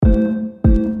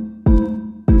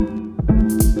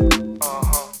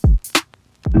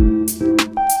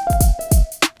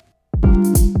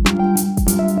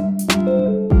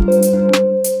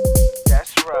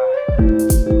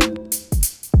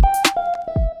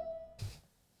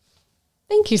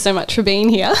thank you so much for being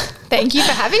here. Thank you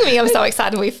for having me. I'm so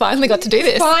excited we finally got to do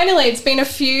this. Finally, it's been a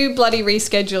few bloody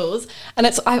reschedules, and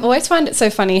I always find it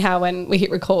so funny how when we hit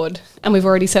record and we've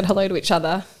already said hello to each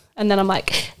other, and then I'm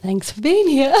like, thanks for being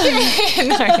here.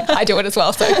 No, I do it as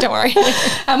well, so don't worry.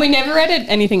 And we never edit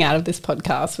anything out of this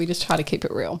podcast. We just try to keep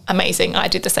it real. Amazing. I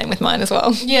did the same with mine as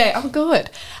well. Yeah, oh, good.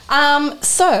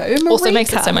 So, Marika, also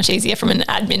makes it so much easier from an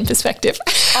admin perspective.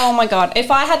 Oh, my God.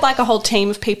 If I had like a whole team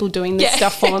of people doing this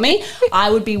stuff for me, I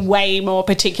would be way more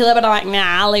particular, but I'm like,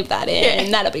 nah, I'll leave that in.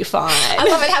 Yeah. That'll be fine. I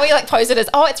love it how he like pose it as,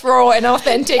 oh, it's raw and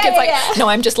authentic. It's like, no,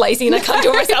 I'm just lazy and I can't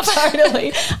do it myself.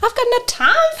 Totally. I've got no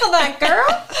time for that,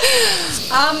 girl.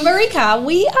 Marika,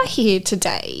 we are here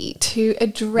today to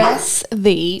address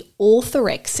the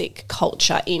orthorexic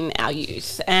culture in our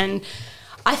youth. And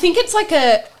I think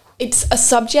it's a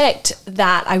subject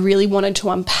that I really wanted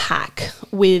to unpack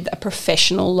with a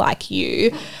professional like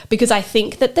you, because I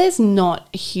think that there's not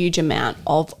a huge amount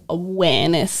of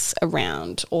awareness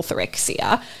around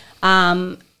orthorexia.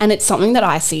 And it's something that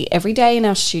I see every day in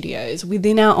our studios,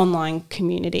 within our online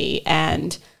community,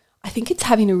 and I think it's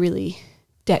having a really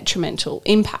detrimental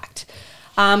impact.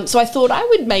 So I thought I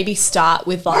would maybe start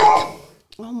with like,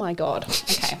 oh my God.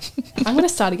 Okay. I'm going to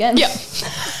start again. Yep.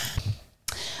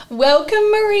 Welcome,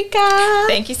 Marika.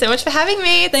 Thank you so much for having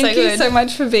me. It's Thank you so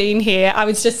much for being here. I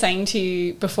was just saying to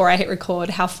you before I hit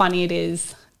record how funny it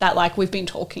is that like we've been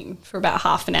talking for about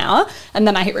half an hour and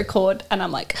then I hit record and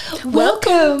I'm like,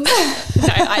 welcome. No,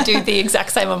 I do the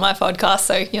exact same on my podcast,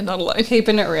 so you're not alone.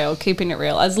 Keeping it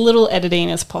real. As little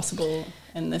editing as possible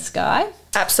in this guy.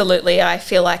 Absolutely. I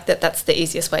feel like that's the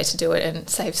easiest way to do it and it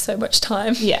saves so much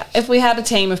time. Yeah. If we had a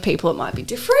team of people, it might be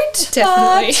different.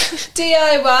 Definitely.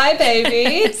 DIY,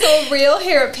 baby. It's all real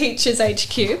here at Peaches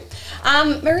HQ.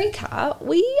 Marika,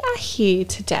 we are here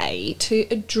today to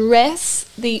address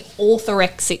the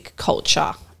orthorexic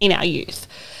culture in our youth.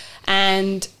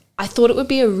 And I thought it would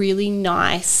be a really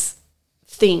nice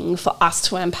thing for us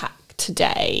to unpack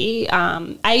today.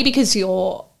 Because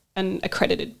you're an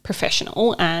accredited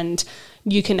professional and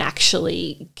you can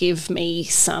actually give me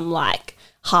some like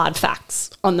hard facts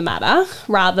on the matter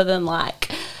rather than like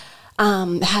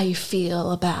how you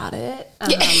feel about it.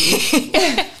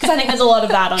 Because I think there's a lot of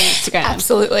that on Instagram.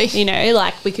 Absolutely. You know,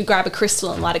 like we could grab a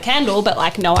crystal and light a candle, but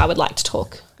like, no, I would like to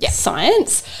talk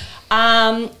science.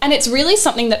 And it's really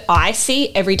something that I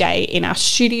see every day in our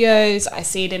studios. I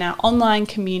see it in our online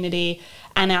community.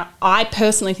 And I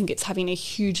personally think it's having a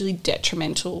hugely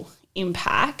detrimental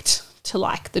impact to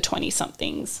like the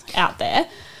 20-somethings out there.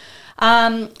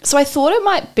 So I thought it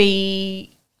might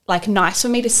be like nice for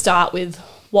me to start with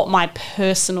what my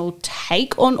personal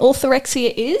take on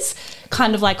orthorexia is,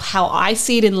 kind of like how I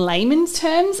see it in layman's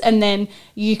terms, and then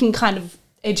you can kind of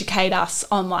educate us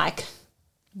on like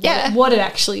what it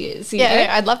actually is. You know?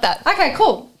 I'd love that. Okay,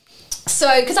 cool.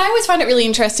 So, because I always find it really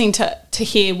interesting to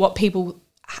hear what people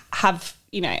have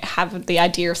the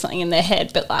idea of something in their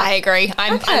head, but like I agree.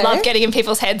 I love getting in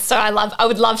people's heads, so I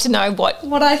would love to know what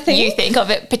I think you think of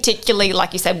it, particularly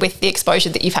like you said with the exposure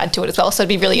that you've had to it as well. So it'd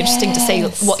be really interesting to see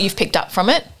what you've picked up from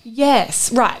it. Yes,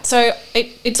 right. So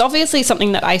it's obviously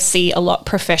something that I see a lot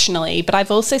professionally, but I've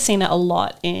also seen it a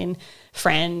lot in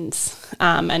friends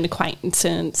and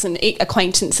acquaintances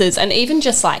and even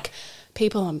just like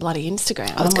people on bloody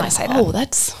Instagram. I was going to say that. Oh,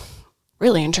 that's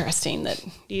really interesting that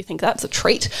you think that's a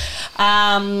treat.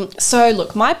 So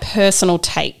look, my personal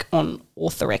take on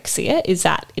orthorexia is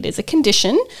that it is a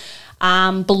condition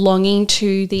belonging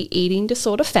to the eating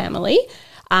disorder family,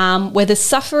 where the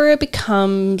sufferer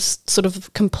becomes sort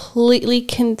of completely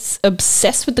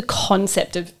obsessed with the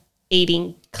concept of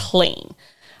eating clean.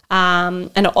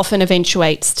 And it often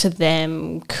eventuates to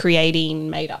them creating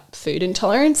made-up food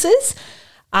intolerances.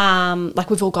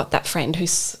 Like we've all got that friend who's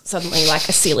suddenly like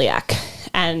a celiac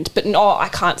but I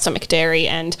can't stomach dairy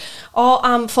and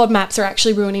FODMAPs are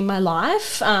actually ruining my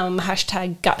life.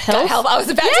 Hashtag gut health. Gut health, I was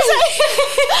about to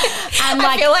say. And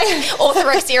I feel like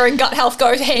orthorexia and gut health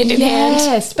go hand in hand.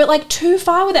 Yes, but like too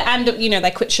far with it. And, you know,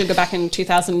 they quit sugar back in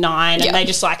 2009 and they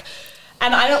just like,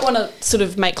 and I don't want to sort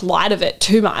of make light of it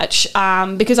too much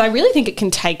because I really think it can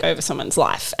take over someone's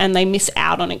life and they miss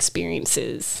out on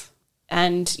experiences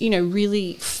and, you know,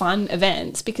 really fun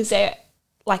events because they're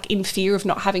like in fear of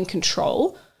not having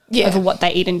control over what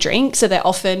they eat and drink. So they're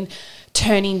often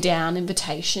turning down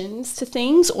invitations to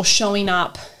things or showing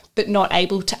up but not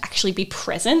able to actually be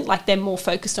present. Like they're more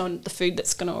focused on the food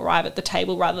that's going to arrive at the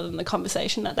table rather than the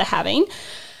conversation that they're having.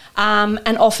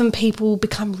 And often people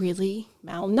become really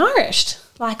malnourished.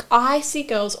 Like I see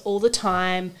girls all the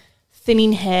time,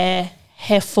 thinning hair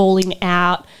falling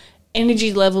out,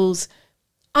 energy levels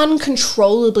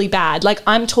uncontrollably bad. Like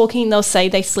I'm talking, they'll say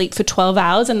they sleep for 12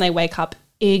 hours and they wake up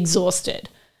exhausted.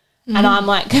 And I'm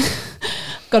like,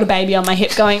 got a baby on my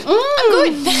hip going, I'm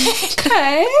good.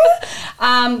 Okay.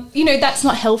 That's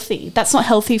not healthy. That's not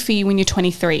healthy for you when you're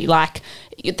 23. Like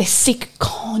they're sick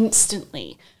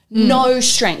constantly. No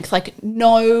strength, like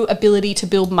no ability to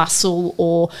build muscle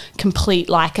or complete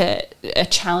like a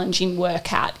challenging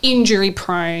workout, injury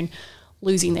prone,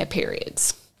 losing their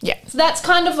periods. Yeah. So that's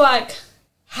kind of like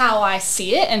how I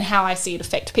see it and how I see it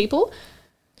affect people.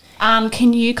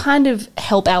 Can you kind of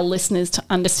help our listeners to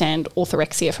understand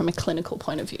orthorexia from a clinical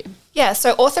point of view? Yeah,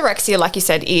 so orthorexia, like you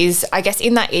said, is, I guess,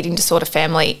 in that eating disorder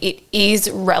family, it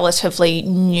is relatively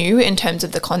new in terms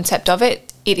of the concept of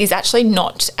it. It is actually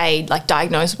not a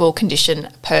diagnosable condition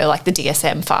per like the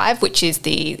DSM-5, which is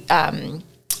the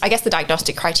the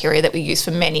diagnostic criteria that we use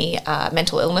for many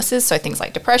mental illnesses, so things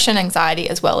like depression, anxiety,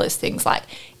 as well as things like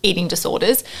eating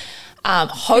disorders.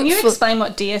 Can you explain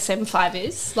what DSM-5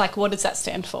 is? Like, what does that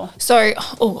stand for? So,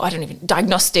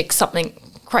 diagnostic something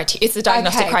criteria. It's the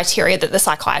diagnostic criteria that the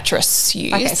psychiatrists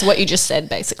use. Okay, so what you just said,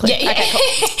 basically. Yeah. Okay,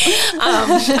 cool.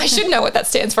 I should know what that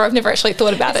stands for. I've never actually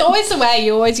thought about it. It's always the way.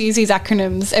 You always use these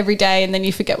acronyms every day and then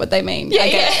you forget what they mean. But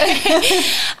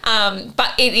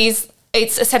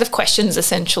it's a set of questions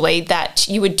essentially that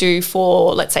you would do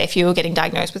for, let's say, if you were getting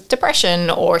diagnosed with depression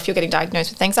or if you're getting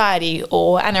diagnosed with anxiety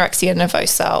or anorexia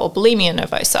nervosa or bulimia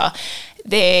nervosa.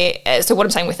 So what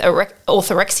I'm saying with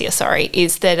orthorexia,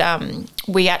 is that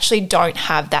we actually don't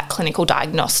have that clinical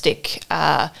diagnostic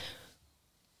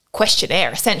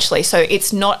questionnaire essentially. So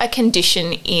it's not a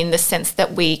condition in the sense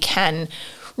that we can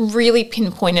really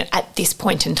pinpoint it at this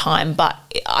point in time, but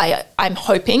I'm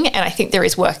hoping, and I think there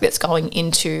is work that's going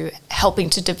into helping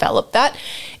to develop that.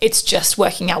 It's just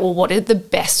working out, well, what are the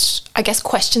best, I guess,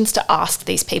 questions to ask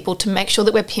these people to make sure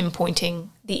that we're pinpointing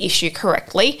the issue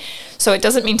correctly. So it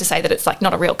doesn't mean to say that it's like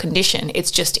not a real condition. It's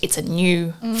just, it's a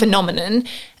new phenomenon.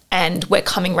 And we're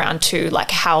coming around to like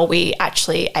how are we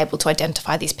actually able to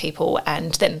identify these people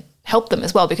and then help them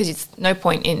as well, because it's no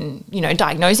point in,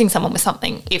 diagnosing someone with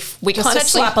something if we Just can't to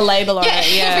actually slap a label on it.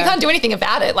 Yeah. If we can't do anything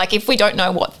about it, like if we don't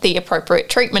know what the appropriate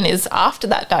treatment is after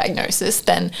that diagnosis,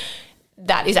 then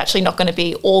that is actually not going to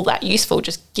be all that useful,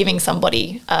 just giving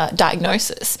somebody a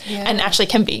diagnosis, and actually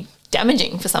can be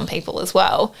damaging for some people as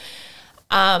well.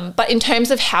 But in terms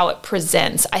of how it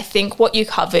presents, I think what you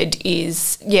covered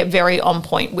is, very on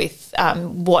point with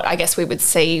what I guess we would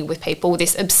see with people,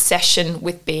 this obsession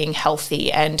with being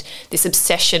healthy and this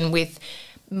obsession with,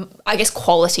 I guess,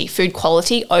 food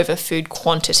quality over food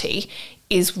quantity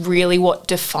is really what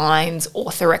defines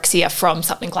orthorexia from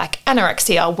something like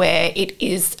anorexia, where it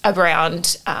is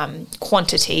around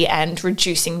quantity and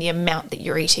reducing the amount that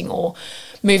you're eating or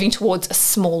moving towards a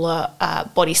smaller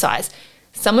body size.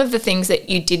 Some of the things that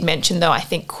you did mention, though, I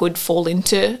think could fall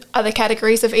into other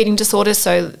categories of eating disorders.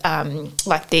 So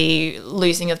like the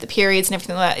losing of the periods and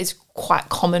everything like that is quite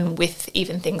common with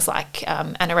even things like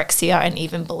anorexia and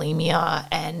even bulimia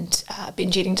and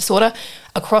binge eating disorder.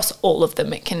 Across all of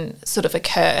them, it can sort of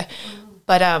occur.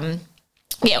 But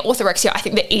orthorexia, I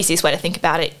think the easiest way to think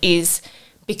about it is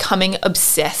becoming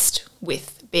obsessed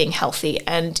with being healthy.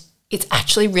 And it's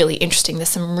actually really interesting. There's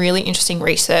some really interesting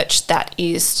research that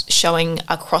is showing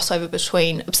a crossover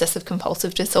between obsessive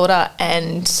compulsive disorder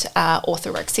and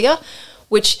orthorexia,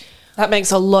 which... That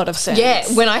makes a lot of sense. Yeah,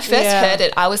 when I first heard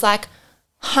it, I was like,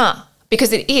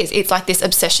 because it's like this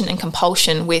obsession and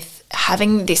compulsion with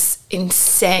having this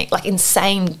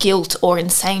insane guilt or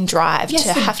insane drive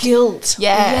to have guilt.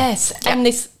 Yes. And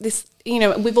this,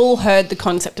 we've all heard the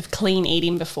concept of clean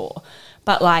eating before.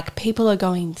 But, like, people are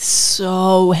going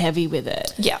so heavy with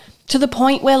it. Yeah. To the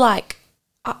point where, like,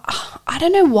 I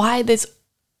don't know why there's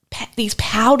these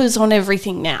powders on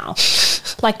everything now.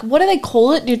 Like, what do they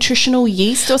call it? Nutritional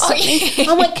yeast or something? Oh,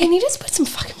 yeah. I'm like, can you just put some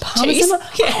fucking parmesan on?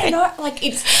 Yeah. I don't know. Like,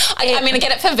 it's... I mean, I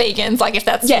get it for vegans, like, if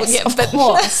that's... Yes,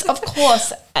 of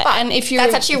course. And if you're...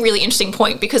 That's actually a really interesting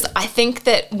point, because I think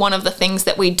that one of the things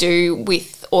that we do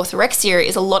with orthorexia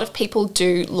is a lot of people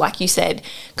do, like you said,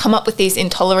 come up with these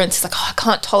intolerances, like, I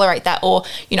can't tolerate that, or,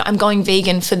 I'm going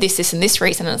vegan for this, and this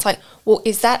reason. And it's like, well,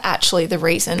 is that actually the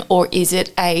reason, or is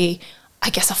it a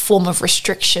form of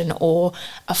restriction or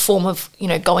a form of,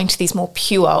 going to these more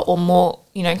pure or more,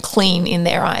 clean in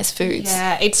their eyes foods?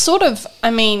 Yeah, it's sort of,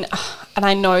 and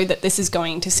I know that this is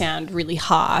going to sound really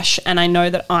harsh, and I know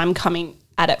that I'm coming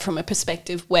at it from a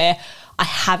perspective where I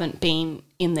haven't been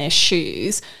in their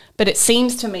shoes, but it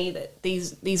seems to me that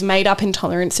these made-up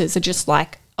intolerances are just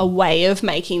like a way of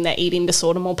making their eating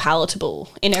disorder more palatable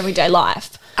in everyday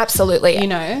life. Absolutely.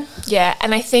 Yeah,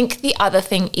 and I think the other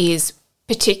thing is,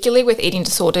 particularly with eating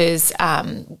disorders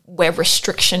where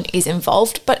restriction is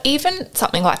involved, but even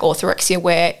something like orthorexia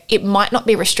where it might not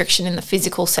be restriction in the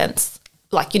physical sense,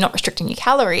 like you're not restricting your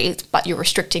calories, but you're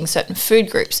restricting certain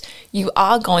food groups, you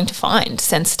are going to find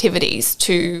sensitivities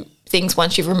to things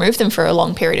once you've removed them for a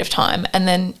long period of time and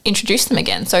then introduce them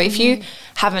again. So if you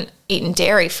haven't eaten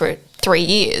dairy for 3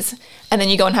 years and then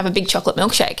you go and have a big chocolate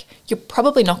milkshake, you're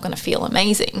probably not going to feel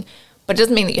amazing. But it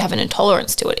doesn't mean that you have an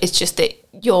intolerance to it. It's just that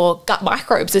your gut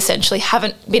microbes essentially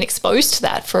haven't been exposed to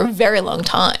that for a very long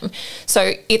time.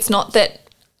 So it's not that,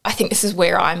 I think this is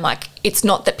where I'm like, it's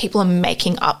not that people are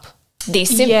making up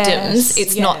these symptoms.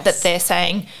 It's not that they're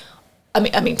saying,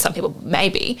 I mean, some people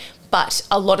maybe, but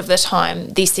a lot of the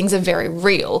time these things are very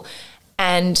real.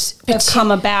 And they've come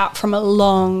about from a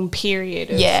long period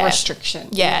of restriction.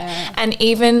 Yeah. And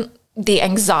even the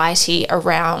anxiety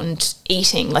around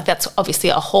eating, like that's obviously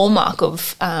a hallmark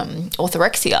of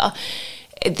orthorexia,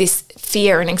 this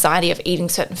fear and anxiety of eating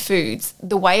certain foods.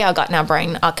 The way our gut and our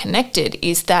brain are connected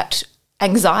is that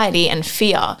anxiety and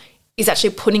fear is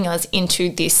actually putting us into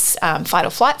this fight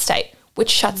or flight state, which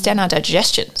shuts down our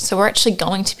digestion. So we're actually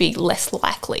going to be less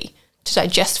likely to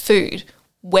digest food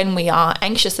when we are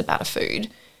anxious about a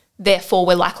food. Therefore,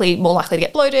 we're more likely to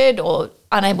get bloated or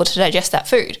unable to digest that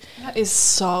food. That is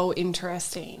so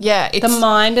interesting. Yeah. The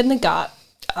mind and the gut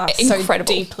are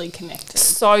incredible. So deeply connected.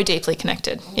 So deeply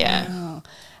connected, yeah. Wow.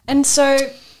 And so,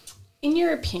 in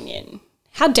your opinion,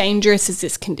 how dangerous is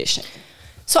this condition?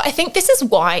 So I think this is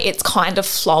why it's kind of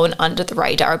flown under the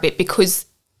radar a bit, because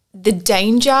the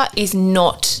danger is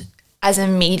not as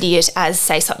immediate as,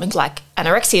 say, something like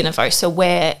anorexia nervosa,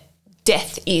 where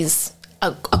death is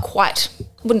a quite,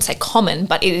 I wouldn't say common,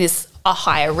 but it is a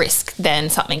higher risk than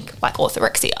something like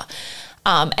orthorexia.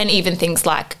 And even things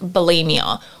like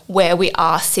bulimia, where we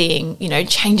are seeing,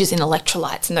 changes in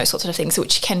electrolytes and those sorts of things,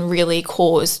 which can really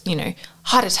cause,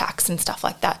 heart attacks and stuff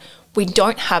like that. We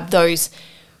don't have those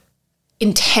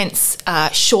intense,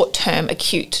 short-term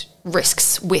acute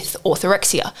risks with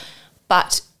orthorexia.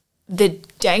 But the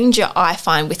danger I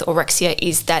find with orexia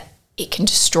is that it can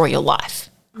destroy your life,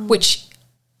 which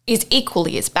is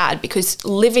equally as bad, because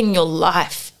living your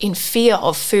life in fear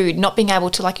of food, not being able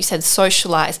to, like you said,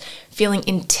 socialize, feeling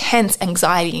intense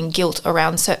anxiety and guilt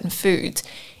around certain foods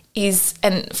is,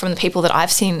 and from the people that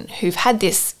I've seen who've had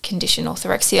this condition,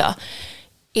 orthorexia,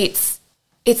 it's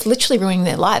literally ruining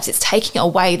their lives. It's taking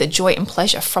away the joy and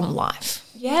pleasure from life.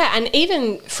 Yeah, and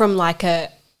even from like a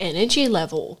energy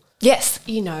level. Yes.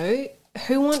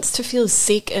 Who wants to feel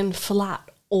sick and flat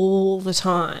all the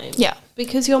time? Yeah.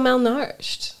 Because you're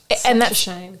malnourished. And that's a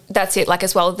shame. That's it. Like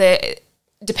as well,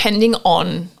 depending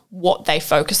on what they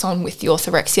focus on with the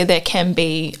orthorexia, there can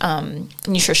be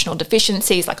nutritional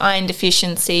deficiencies like iron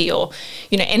deficiency or,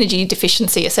 energy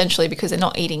deficiency, essentially because they're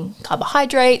not eating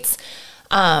carbohydrates.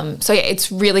 So yeah,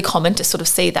 it's really common to sort of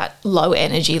see that low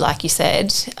energy, like you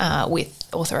said, with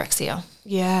orthorexia.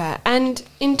 Yeah. And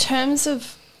in terms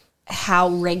of how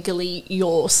regularly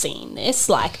you're seeing this,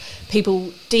 like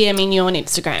people DMing you on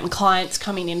Instagram, clients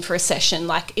coming in for a session,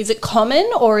 like is it common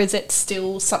or is it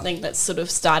still something that's sort of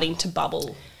starting to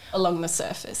bubble along the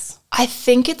surface? I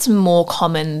think it's more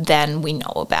common than we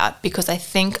know about, because I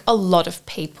think a lot of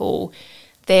people,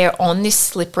 they're on this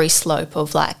slippery slope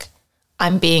of like,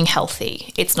 I'm being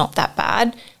healthy, it's not that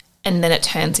bad. And then it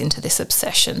turns into this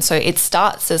obsession. So it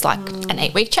starts as like an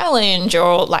 8-week challenge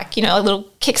or like, a little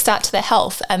kickstart to their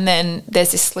health. And then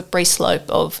there's this slippery slope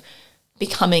of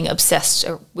becoming obsessed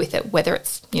with it, whether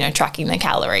it's, tracking their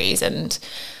calories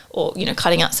or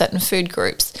cutting out certain food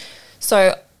groups.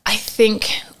 So I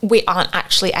think we aren't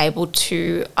actually able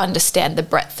to understand the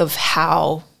breadth of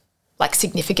how like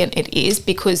significant it is,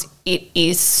 because it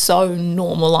is so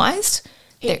normalized.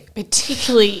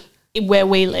 Particularly where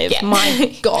we live. Yeah.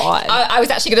 My God. I was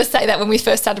actually going to say that when we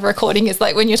first started recording, is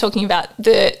like when you're talking about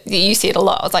you see it a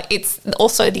lot. I was like, it's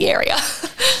also the area.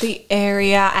 The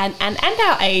area and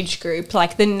our age group,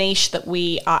 like the niche that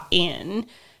we are in,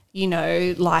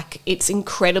 like it's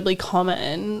incredibly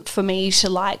common for me to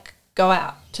like go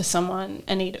out with someone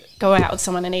and eat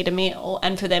a meal,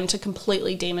 and for them to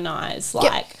completely demonize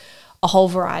like a whole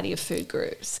variety of food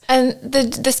groups. And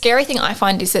the scary thing I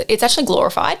find is that it's actually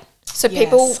glorified. So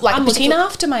people like, I'm looking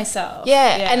after myself.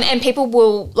 Yeah. And people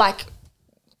will like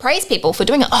praise people for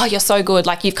doing it. Oh, you're so good.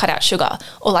 Like you've cut out sugar,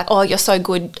 or like, oh, you're so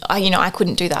good. I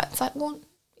couldn't do that. It's like, well,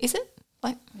 is it?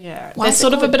 Like, yeah. There's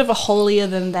sort of a bit of a holier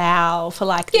than thou for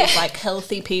like these like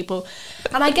healthy people.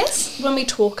 And I guess when we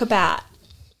talk about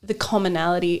the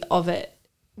commonality of it,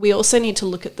 we also need to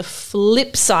look at the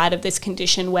flip side of this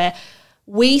condition, where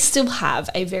we still have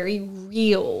a very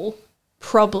real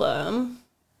problem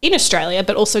in Australia,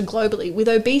 but also globally with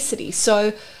obesity.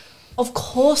 So, of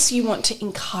course, you want to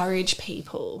encourage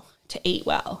people to eat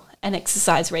well and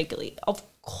exercise regularly. Of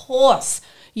course,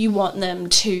 you want them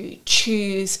to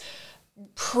choose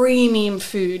premium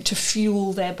food to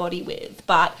fuel their body with.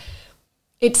 But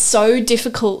it's so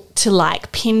difficult to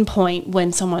like pinpoint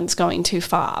when someone's going too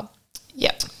far.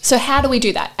 Yep. So how do we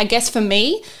do that? I guess for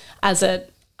me, as an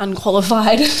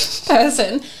unqualified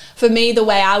person, for me, the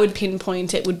way I would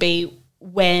pinpoint it would be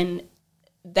when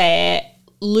they're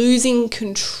losing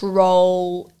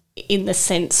control in the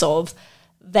sense of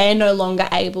they're no longer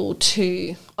able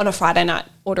to, on a Friday night,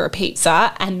 order a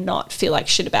pizza and not feel like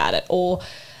shit about it, or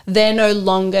they're no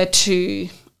longer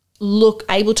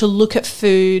able to look at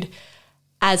food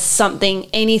as something,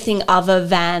 anything other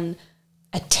than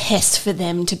a test for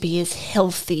them to be as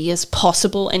healthy as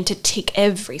possible and to tick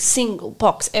every single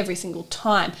box every single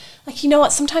time. Like, you know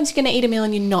what? Sometimes you're going to eat a meal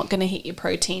and you're not going to hit your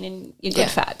protein and your good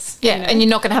fats. Yeah, you know? and you're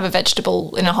not going to have a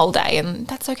vegetable in a whole day, and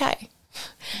that's okay.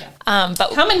 Yeah.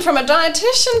 But coming from a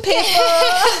dietitian,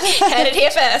 people. heard it here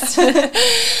first.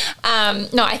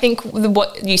 No, I think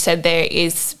what you said there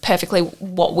is perfectly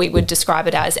what we would describe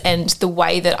it as, and the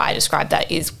way that I describe that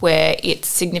is where it's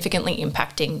significantly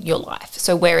impacting your life.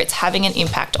 So where it's having an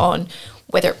impact on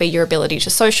whether it be your ability to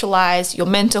socialise, your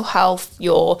mental health,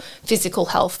 your physical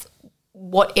health,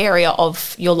 what area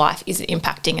of your life is it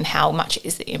impacting and how much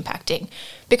is it impacting?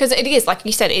 Because it is, like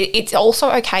you said, it's also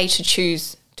okay to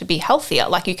choose to be healthier.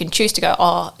 Like you can choose to go,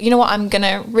 oh, you know what, I'm going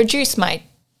to reduce my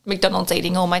McDonald's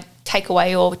eating or my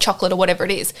takeaway or chocolate or whatever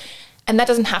it is. And that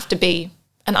doesn't have to be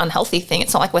an unhealthy thing.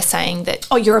 It's not like we're saying that,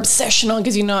 oh, you're obsessional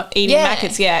because you're not eating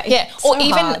Maccas. Yeah. Or so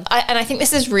even, hard. and I think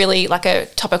this is really like a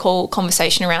topical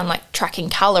conversation around like tracking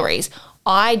calories.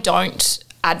 I don't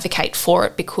advocate for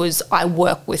it because I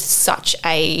work with such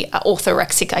a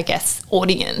orthorexic, I guess,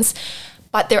 audience.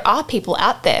 But there are people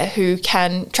out there who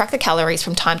can track the calories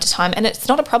from time to time, and it's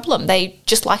not a problem. They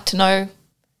just like to know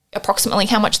approximately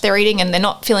how much they're eating, and they're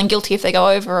not feeling guilty if they go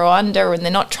over or under, and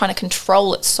they're not trying to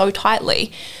control it so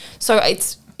tightly. So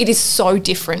it is so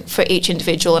different for each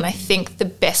individual, and I think the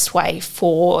best way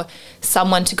for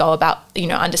someone to go about,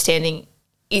 understanding,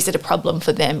 is it a problem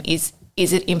for them? Is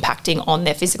it impacting on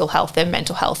their physical health, their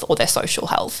mental health, or their social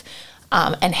health?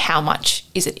 And how much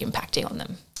is it impacting on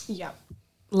them? Yeah.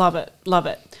 Love it. Love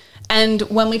it. And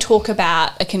when we talk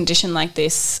about a condition like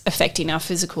this affecting our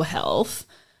physical health,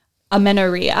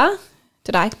 amenorrhea,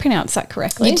 did I pronounce that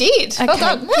correctly? You did. Okay, well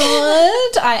done.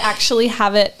 good. I actually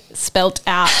have it spelt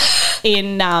out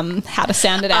in how to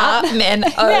sound it out.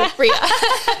 Amenorrhea.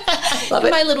 Love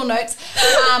it. My little notes.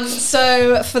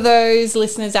 So for those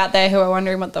listeners out there who are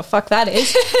wondering what the fuck that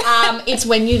is, it's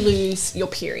when you lose your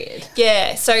period.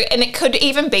 Yeah. So, and it could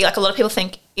even be like a lot of people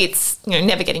think it's,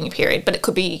 never getting your period, but it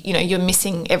could be, you're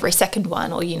missing every second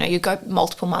one, or, you go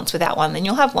multiple months without one, then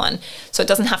you'll have one. So it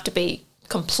doesn't have to be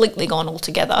completely gone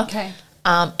altogether. Okay.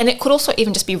 And it could also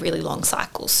even just be really long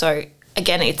cycles. So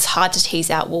again, it's hard to tease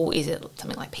out, well, is it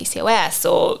something like PCOS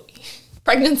or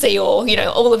pregnancy or,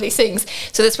 all of these things.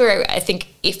 So that's where I think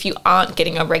if you aren't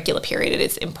getting a regular period, it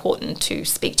is important to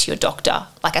speak to your doctor,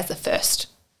 like as the first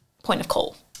point of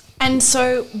call. And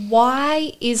so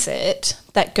why is it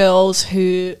that girls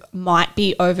who might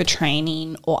be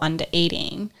overtraining or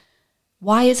under-eating,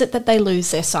 why is it that they lose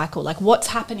their cycle? Like, what's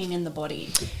happening in the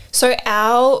body? So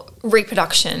our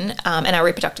reproduction and our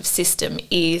reproductive system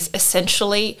is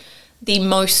essentially the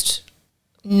most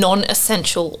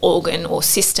non-essential organ or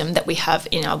system that we have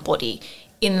in our body,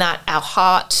 in that our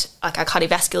heart, like our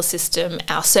cardiovascular system,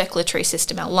 our circulatory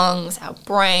system, our lungs, our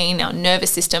brain, our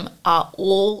nervous system are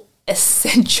all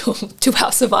essential to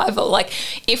our survival. Like,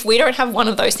 if we don't have one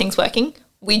of those things working,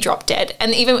 we drop dead.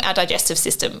 And even our digestive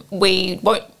system, we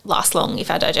won't last long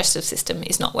if our digestive system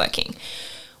is not working.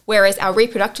 Whereas our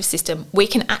reproductive system, we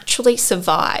can actually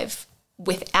survive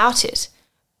without it.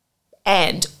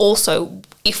 And also,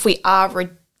 if we are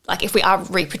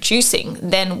reproducing,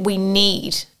 then we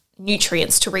need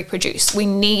nutrients to reproduce. We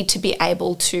need to be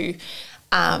able to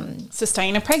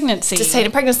sustain a pregnancy.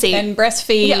 And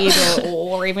breastfeed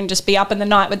or even just be up in the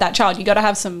night with that child. You got to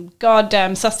have some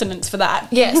goddamn sustenance for that.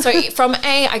 Yeah, so from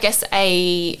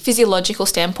a physiological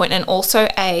standpoint and also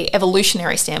a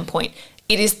evolutionary standpoint,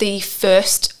 it is the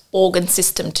first organ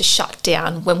system to shut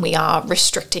down when we are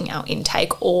restricting our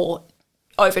intake or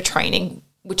overtraining,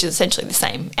 which is essentially the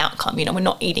same outcome. We're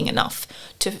not eating enough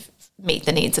to meet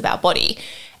the needs of our body.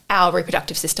 Our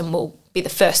reproductive system will be the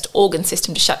first organ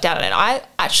system to shut down. And I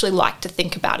actually like to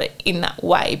think about it in that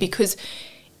way because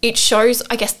it shows,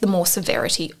 I guess, the more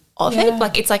severity of it.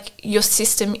 Like, it's like your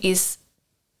system is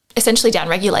essentially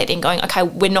down-regulating, going, okay,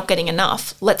 we're not getting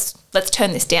enough. Let's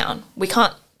turn this down. We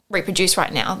can't reproduce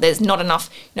right now. There's not enough,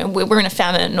 we're in a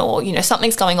famine, or,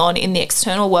 something's going on in the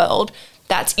external world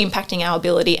that's impacting our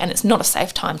ability, and it's not a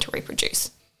safe time to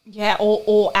reproduce. Yeah,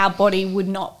 or our body would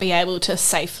not be able to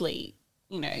safely,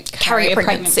 carry a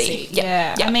pregnancy.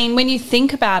 Yeah. I mean, when you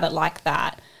think about it like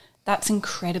that, that's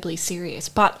incredibly serious.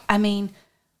 But, I mean,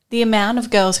 the amount of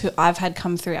girls who I've had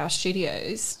come through our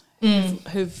studios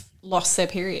who've lost their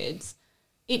periods,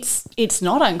 it's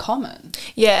not uncommon.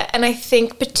 Yeah, and I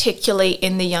think particularly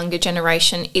in the younger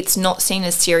generation, it's not seen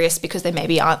as serious because they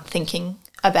maybe aren't thinking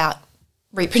about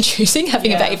reproducing,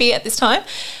 having a baby at this time.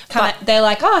 But they're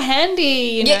like, oh,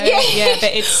 handy, Yeah,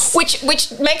 but it's... Which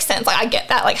makes sense. Like, I get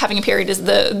that. Like, having a period is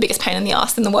the biggest pain in the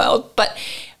ass in the world. But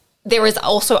there is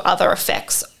also other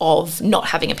effects of not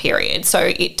having a period.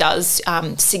 So it does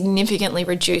significantly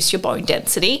reduce your bone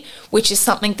density, which is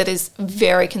something that is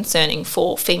very concerning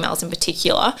for females in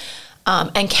particular,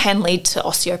 and can lead to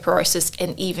osteoporosis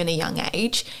in even a young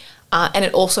age. And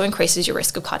it also increases your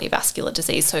risk of cardiovascular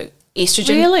disease. So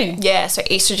estrogen. Really? Yeah. So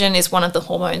estrogen is one of the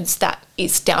hormones that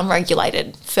is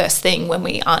downregulated first thing when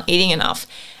we aren't eating enough.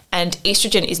 And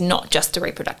estrogen is not just a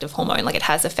reproductive hormone. Like, it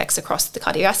has effects across the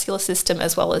cardiovascular system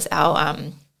as well as our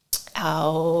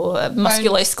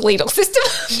musculoskeletal system.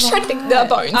 I'm trying to think the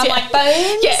bones. I'm like,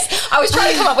 bones? Yeah. I was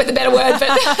trying to come up with a better word,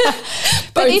 but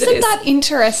But isn't that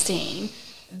interesting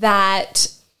that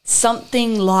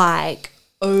something like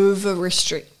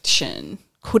over-restriction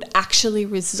could actually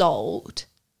result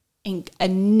in a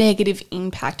negative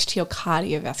impact to your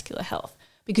cardiovascular health?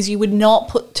 Because you would not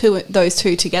put those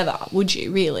two together, would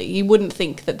you, really? You wouldn't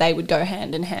think that they would go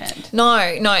hand in hand. No.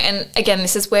 And again,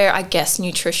 this is where I guess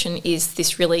nutrition is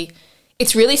it's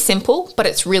really simple, but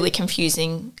it's really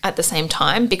confusing at the same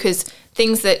time, because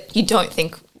things that you don't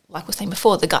think, like we were saying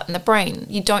before, the gut and the brain,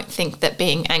 you don't think that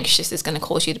being anxious is going to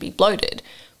cause you to be bloated,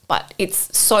 but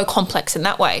it's so complex in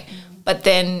that way. But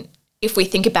then if we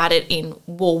think about it in,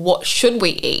 well, what should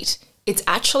we eat? It's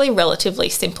actually relatively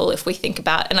simple if we think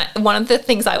about it. And one of the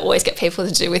things I always get people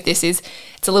to do with this is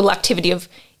it's a little activity of,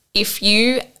 if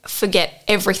you forget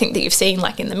everything that you've seen,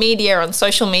 like in the media, on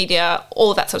social media, all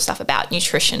of that sort of stuff about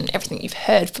nutrition, everything you've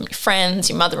heard from your friends,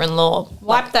 your mother-in-law,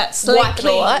 wipe it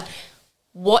all out.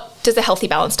 What does a healthy,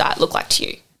 balanced diet look like to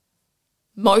you?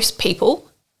 Most people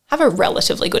have a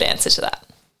relatively good answer to that.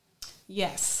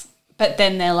 Yes. But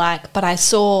then they're like, but I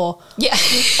saw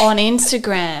on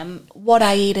Instagram what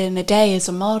I eat in a day as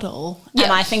a model,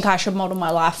 and I think I should model my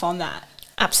life on that.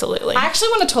 Absolutely. I actually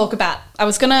want to talk about, I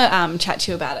was going to chat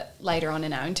to you about it later on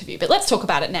in our interview, but let's talk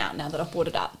about it now that I've brought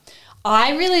it up.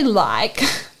 I really like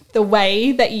the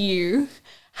way that you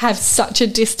have such a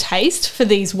distaste for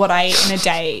these what I eat in a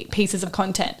day pieces of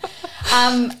content.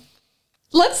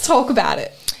 Let's talk about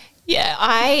it. Yeah,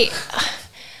 I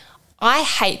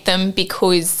hate them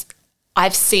because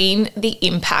I've seen the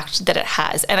impact that it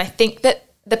has. And I think that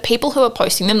the people who are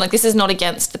posting them, like, this is not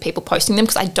against the people posting them,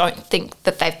 because I don't think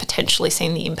that they've potentially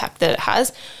seen the impact that it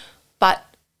has. But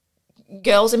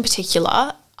girls in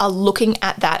particular are looking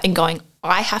at that and going,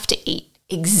 I have to eat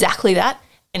exactly that.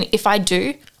 And if I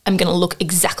do, I'm going to look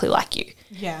exactly like you.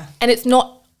 Yeah. And it's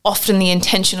not often the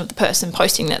intention of the person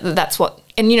posting that's what,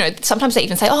 and, sometimes they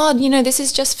even say, oh, this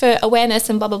is just for awareness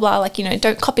and blah, blah, blah. Like,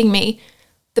 don't copy me.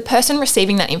 The person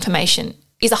receiving that information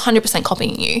is 100%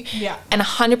 copying you, and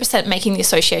 100% making the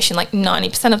association. Like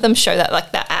 90% of them show that,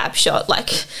 like, that ab shot, like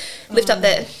lift up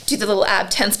there, do the little ab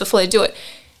tense before they do it.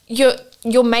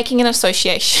 You're making an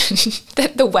association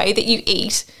that the way that you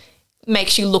eat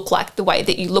makes you look like the way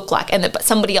that you look like, and that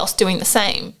somebody else doing the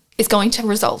same is going to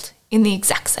result in the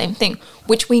exact same thing,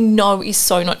 which we know is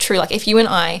so not true. Like, if you and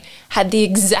I had the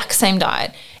exact same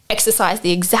diet, exercised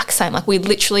the exact same, like we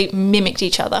literally mimicked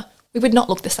each other, we would not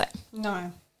look the same.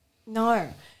 No.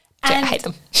 Yeah, I hate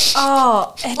them.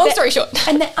 Oh. Long story short.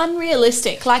 And they're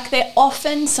unrealistic. Like, they're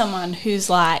often someone who's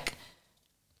like,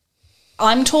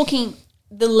 I'm talking,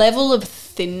 the level of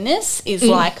thinness is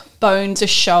like bones are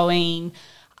showing.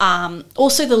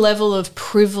 Also the level of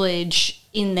privilege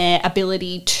in their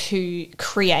ability to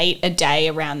create a day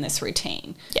around this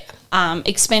routine. Yeah.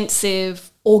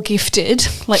 Expensive or gifted,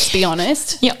 let's be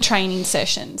honest, training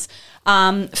sessions.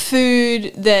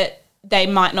 Food that they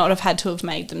might not have had to have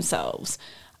made themselves.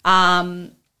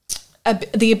 The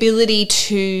ability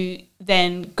to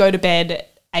then go to bed at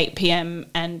 8 p.m.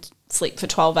 and sleep for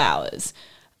 12 hours.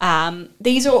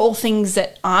 These are all things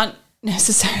that aren't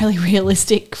necessarily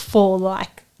realistic for,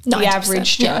 like, the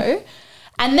average Joe. Yeah.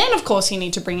 And then, of course, you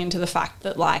need to bring into the fact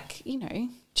that, like,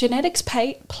 genetics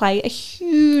play a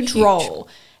huge role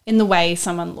in the way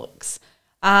someone looks.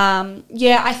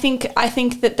 I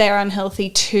think that they're unhealthy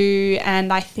too,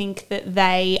 and I think that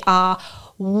they are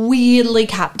weirdly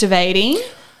captivating.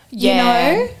 you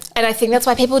know? And I think that's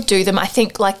why people do them. I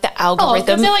think like the Oh, because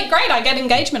algorithm, they're like, great, I get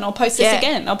engagement. I'll post this Yeah.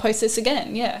 again. I'll post this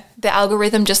again. Yeah. the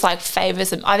algorithm just like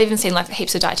favors them. I've even seen like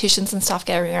heaps of dietitians and stuff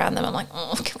going around them. I'm like,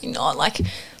 oh, can we not? Like,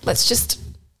 let's just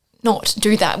not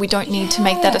do that. We don't need to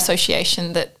make that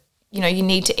association that, you know, you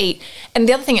need to eat. And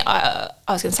the other thing I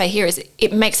was going to say here is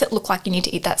it makes it look like you need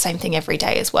to eat that same thing every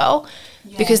day as well.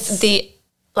 Yes. Because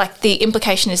the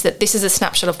implication is that this is a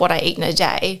snapshot of what I eat in a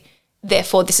day.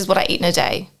 Therefore, this is what I eat in a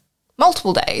day,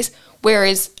 multiple days.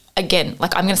 Whereas, again,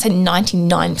 like I'm going to say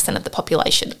 99% of the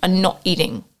population are not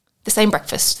eating the same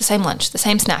breakfast, the same lunch, the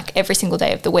same snack every single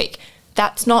day of the week.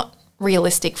 That's not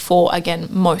realistic for, again,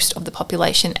 most of the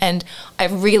population. And I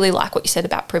really like what you said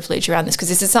about privilege around this, because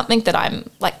this is something that I'm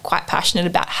like quite passionate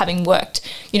about, having worked,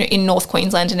 you know, in North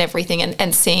Queensland and everything,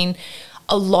 and seen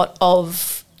a lot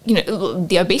of, you know,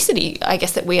 the obesity, I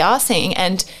guess, that we are seeing.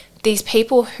 And these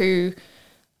people who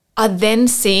are then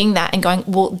seeing that and going,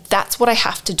 well, that's what I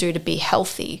have to do to be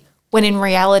healthy. When in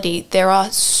reality, there are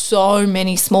so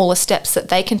many smaller steps that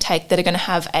they can take that are going to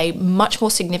have a much more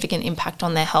significant impact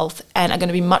on their health and are going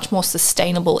to be much more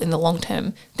sustainable in the long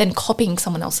term than copying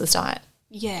someone else's diet.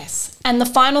 Yes. And the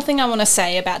final thing I want to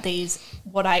say about these,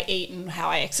 what I eat and how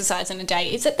I exercise in a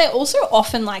day, is that they're also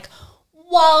often like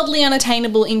wildly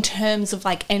unattainable in terms of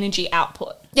like energy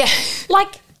output. Yeah.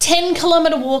 Like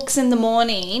 10-kilometer walks in the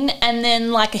morning and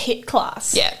then like a HIIT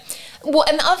class. Yeah. Well,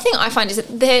 and the other thing I find is that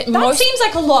That seems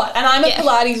like a lot, and I'm a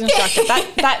Pilates instructor.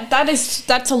 Yeah.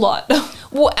 That's a lot.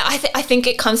 Well, I think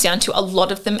it comes down to a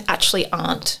lot of them actually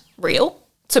aren't real.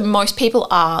 So most people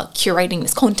are curating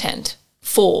this content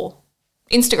for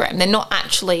Instagram. They're not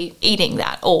actually eating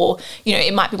that, or, you know,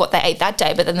 it might be what they ate that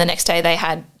day, but then the next day they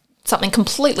had something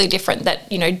completely different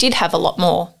that, you know, did have a lot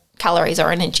more calories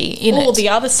or energy in it. Or the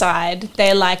other side,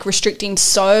 they're like restricting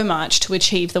so much to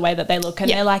achieve the way that they look,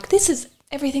 and they're like, this is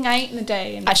everything I eat in a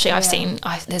day. And actually, I've seen,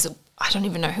 I don't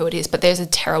even know who it is, but there's a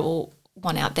terrible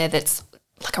one out there that's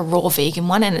like a raw vegan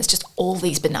one, and it's just all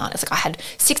these bananas. Like I had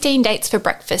 16 dates for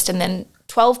breakfast and then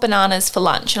 12 bananas for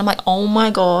lunch. And I'm like, oh my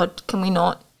God, can we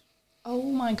not? Oh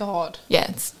my God. Yeah,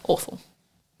 it's awful.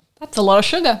 That's a lot of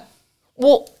sugar.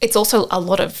 Well, it's also a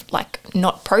lot of like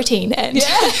not protein and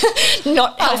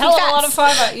not healthy fats. A lot of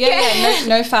fiber. Yeah.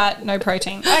 No fat, no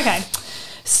protein. Okay.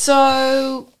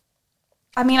 So,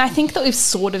 I mean, I think that we've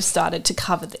sort of started to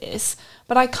cover this,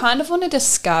 but I kind of want to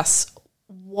discuss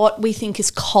what we think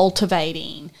is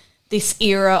cultivating this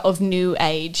era of new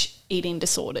age eating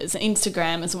disorders.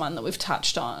 Instagram is one that we've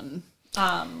touched on.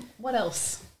 What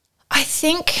else? I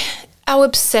think our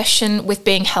obsession with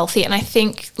being healthy, and I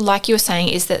think, like you were saying,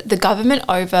 is that the government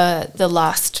over the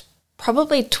last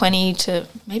probably 20 to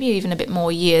maybe even a bit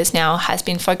more years now has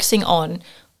been focusing on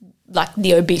like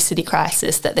the obesity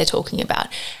crisis that they're talking about,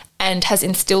 and has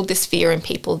instilled this fear in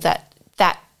people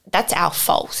that's our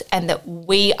fault and that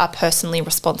we are personally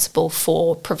responsible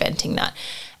for preventing that.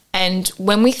 And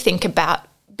when we think about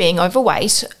being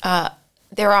overweight,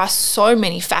 there are so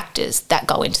many factors that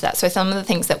go into that. So some of the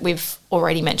things that we've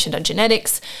already mentioned are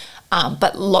genetics,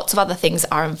 but lots of other things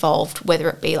are involved, whether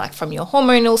it be like from your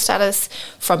hormonal status,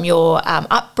 from your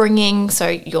upbringing, so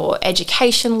your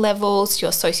education levels,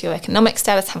 your socioeconomic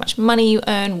status, how much money you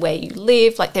earn, where you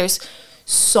live. Like there's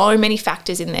so many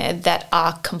factors in there that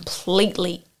are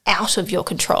completely out of your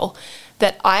control,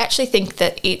 that I actually think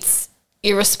that it's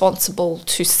irresponsible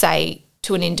to say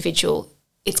to an individual,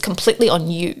 it's completely on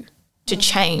you to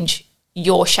change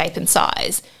your shape and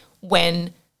size,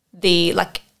 when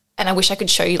and I wish I could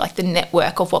show you like the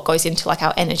network of what goes into like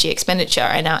our energy expenditure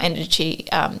and our energy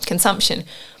consumption,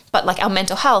 but like our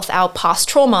mental health, our past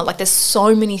trauma, like there's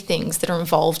so many things that are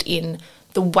involved in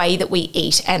the way that we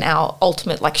eat and our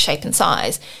ultimate like shape and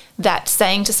size, that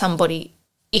saying to somebody,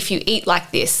 if you eat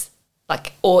like this,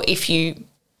 like, or if you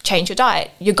change your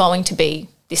diet, you're going to be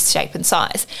this shape and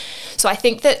size. So I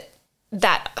think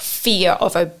that fear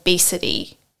of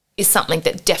obesity is something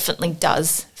that definitely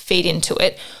does feed into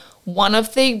it. One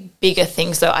of the bigger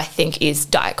things, though, I think is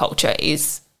diet culture.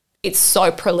 It's so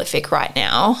prolific right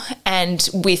now. And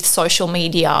with social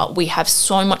media, we have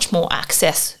so much more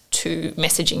access to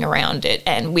messaging around it,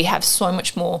 and we have so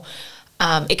much more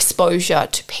exposure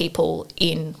to people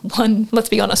in one, let's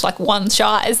be honest, like one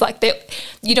size. Like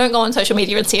you don't go on social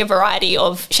media and see a variety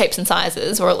of shapes and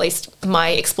sizes, or at least my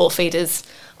Explore feed is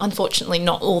unfortunately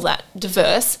not all that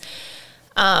diverse.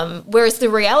 Whereas the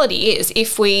reality is,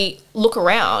 if we look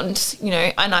around, you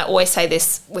know, and I always say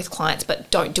this with clients,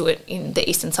 but don't do it in the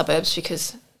eastern suburbs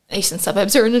because eastern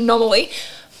suburbs are an anomaly.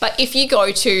 But if you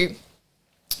go to,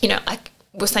 you know, like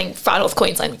we're saying Far North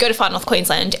Queensland, go to Far North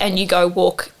Queensland and you go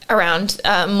walk around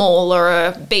a mall or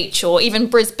a beach or even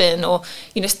Brisbane or,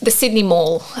 you know, the Sydney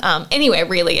Mall, anywhere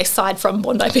really aside from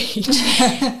Bondi Beach,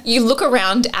 you look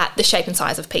around at the shape and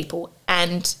size of people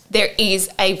and there is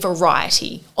a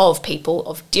variety of people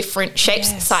of different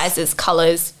shapes, sizes,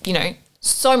 colours, you know,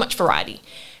 so much variety.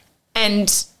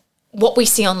 And what we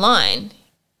see online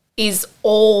is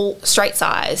all straight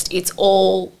sized, it's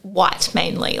all white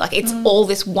mainly, like it's all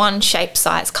this one shape,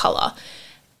 size, colour.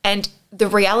 And the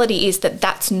reality is that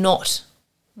that's not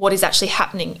what is actually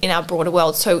happening in our broader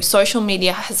world. So social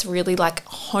media has really like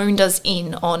honed us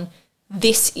in on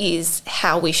this is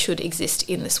how we should exist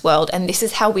in this world and this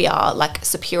is how we are like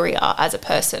superior as a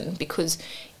person, because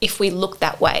if we look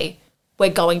that way, we're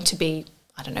going to be,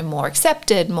 I don't know, more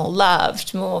accepted, more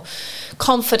loved, more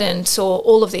confident, or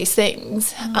all of these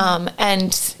things.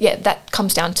 And yeah, that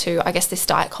comes down to, I guess, this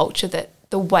diet culture that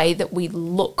the way that we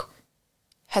look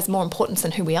has more importance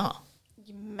than who we are.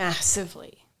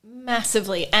 Massively,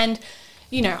 massively. And,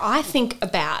 you know, I think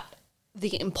about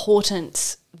the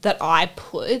importance that I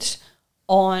put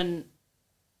on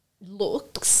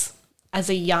looks as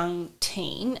a young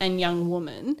teen and young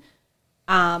woman,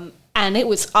 and it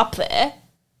was up there.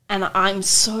 And I'm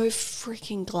so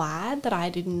freaking glad that I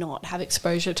did not have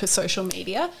exposure to social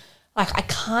media. Like, I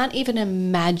can't even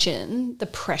imagine the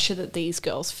pressure that these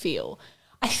girls feel.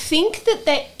 I think that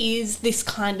there is this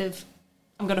kind of,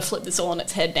 I'm going to flip this all on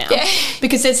its head now,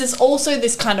 because there's also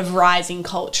this kind of rising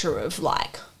culture of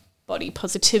like body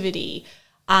positivity,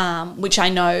 which I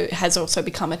know has also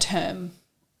become a term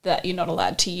that you're not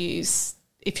allowed to use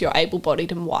if you're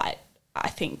able-bodied and white, I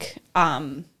think.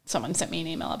 Someone sent me an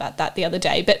email about that the other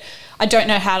day, but I don't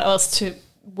know how else to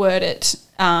word it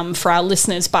for our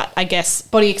listeners, but I guess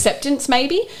body acceptance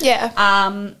maybe.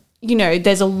 Yeah. You know,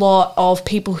 there's a lot of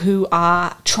people who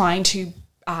are trying to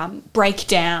break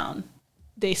down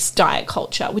this diet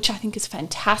culture, which I think is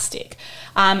fantastic.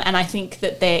 And I think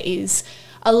that there is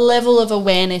a level of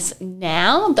awareness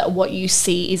now that what you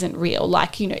see isn't real.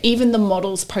 Like, you know, even the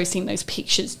models posting those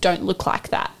pictures don't look like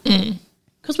that.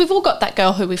 Because we've all got that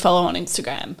girl who we follow on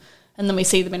Instagram and then we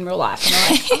see them in real life and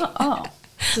we're like, oh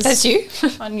that's you.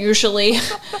 Unusually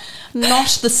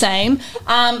not the same.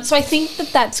 So I think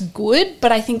that that's good,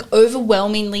 but I think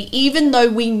overwhelmingly, even though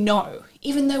we know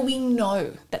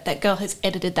that that girl has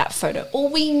edited that photo, or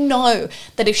we know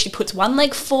that if she puts one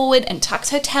leg forward and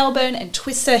tucks her tailbone and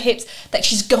twists her hips, that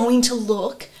she's going to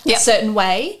look a certain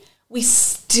way, we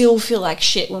still feel like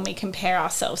shit when we compare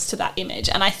ourselves to that image.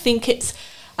 And I think it's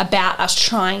about us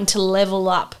trying to level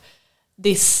up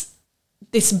this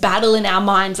battle in our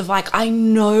minds of like, I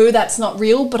know that's not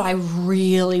real, but I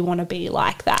really want to be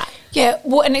like that. Yeah,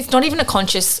 well, and it's not even a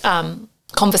conscious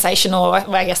conversation or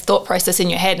I guess thought process in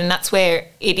your head, and that's where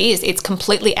it is. It's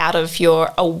completely out of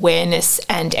your awareness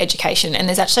and education. And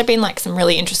there's actually been like some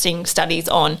really interesting studies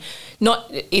on, not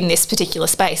in this particular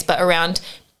space, but around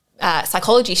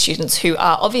psychology students who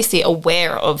are obviously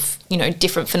aware of, you know,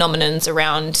 different phenomenons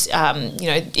around, you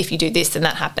know, if you do this then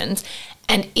that happens.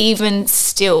 And even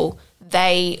still,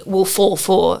 they will fall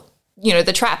for, you know,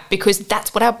 the trap, because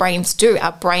that's what our brains do.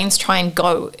 Our brains try and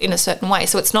go in a certain way.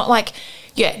 So it's not like,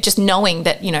 just knowing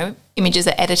that, you know, images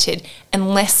are edited,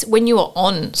 unless when you are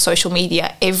on social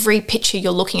media, every picture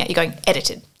you're looking at, you're going,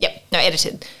 edited. Yep, no,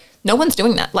 edited. No one's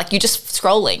doing that. Like, you're just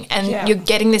scrolling and you're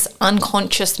getting this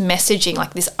unconscious messaging,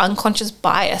 like this unconscious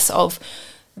bias of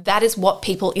that is what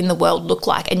people in the world look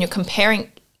like, and you're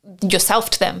comparing yourself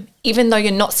to them, even though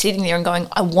you're not sitting there and going,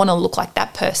 I want to look like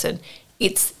that person.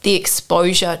 It's the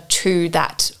exposure to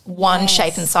that one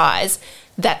shape and size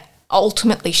that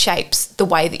ultimately shapes the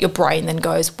way that your brain then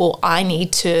goes, well, I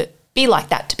need to be like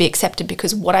that to be accepted,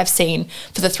 because what I've seen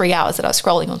for the 3 hours that I was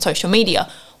scrolling on social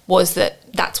media was that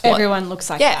that's what everyone looks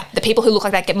like. Yeah, the people who look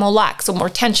like that get more likes or more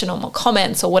attention or more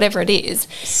comments or whatever it is.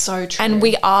 So true. And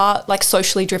we are like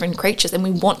socially driven creatures, and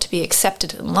we want to be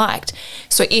accepted and liked.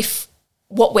 So if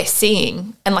what we're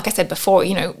seeing, and like I said before,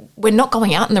 you know, we're not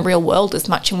going out in the real world as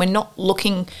much, and we're not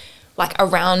looking like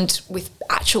around with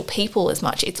actual people as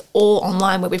much. It's all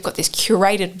online, where we've got this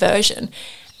curated version.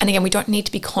 And again, we don't need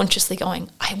to be consciously going,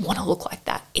 I want to look like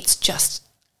that. It's just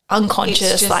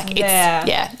unconscious.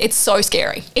 It's so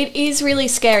scary. It is really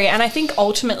scary. And I think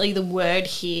ultimately the word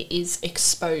here is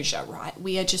exposure, right?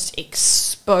 We are just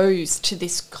exposed to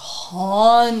this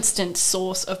constant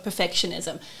source of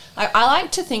perfectionism. I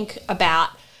like to think about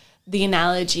the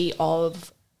analogy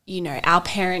of, you know, our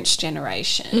parents'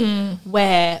 generation,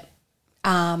 where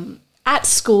at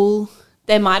school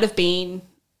there might have been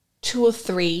 2 or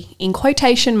 3, in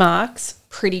quotation marks,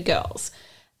 pretty girls,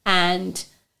 and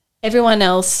everyone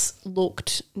else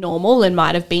looked normal and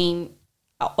might have been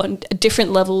on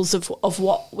different levels of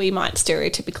what we might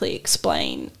stereotypically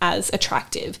explain as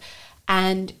attractive.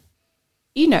 And,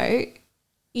 you know,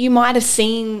 you might have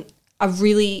seen a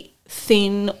really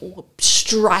thin or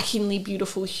strikingly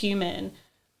beautiful human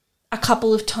a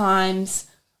couple of times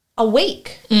a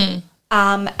week.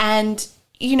 And,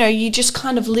 you know, you just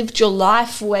kind of lived your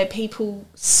life where people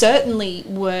certainly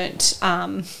weren't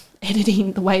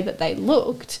editing the way that they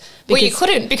looked. Well, you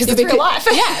couldn't because it's real life.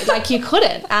 Yeah, like you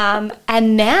couldn't.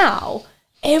 And now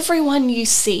everyone you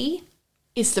see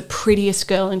is the prettiest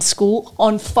girl in school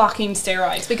on fucking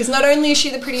steroids, because not only is she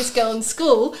the prettiest girl in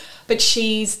school, but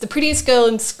she's the prettiest girl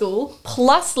in school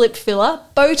plus lip filler,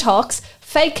 Botox,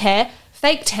 fake hair,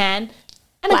 fake tan,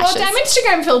 and lashes. a goddamn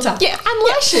Instagram filter. Yeah. And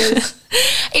lashes.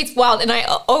 It's wild. And I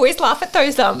always laugh at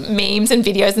those memes and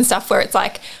videos and stuff where it's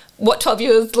like, what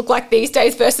 12-year-olds look like these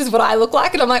days versus what I look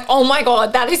like. And I'm like, oh my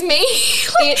God, that is me.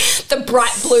 Like, the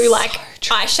bright blue, like,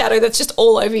 eyeshadow that's just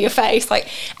all over your face. Like,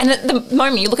 and at the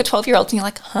moment you look at 12-year-olds and you're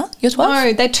like, huh, you're 12?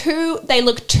 No, they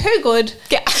look too good.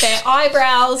 Yeah. Their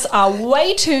eyebrows are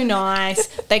way too nice.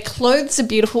 Their clothes are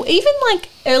beautiful. Even like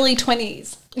early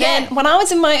 20s. Yeah. And when I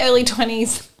was in my early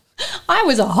 20s, I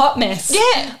was a hot mess.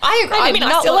 Yeah, I agree. I mean,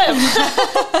 I still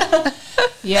am.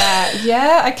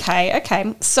 Yeah,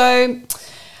 okay. So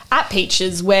at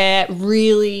Peaches, we're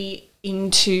really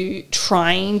into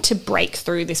trying to break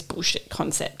through this bullshit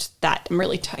concept that I'm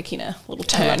really taking a little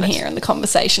turn here in the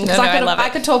conversation, because I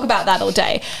could talk about that all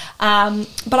day.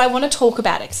 But I want to talk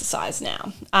about exercise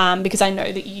now, because I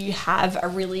know that you have a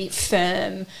really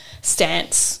firm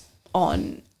stance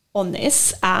on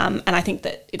this, and I think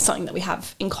that it's something that we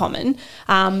have in common.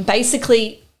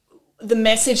 Basically, the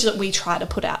message that we try to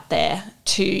put out there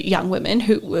to young women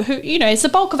who you know, is the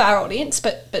bulk of our audience,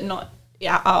 but not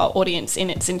our audience in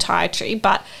its entirety.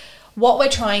 But what we're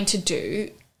trying to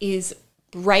do is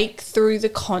break through the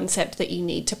concept that you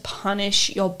need to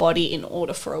punish your body in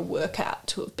order for a workout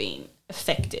to have been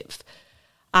effective.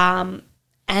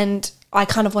 And I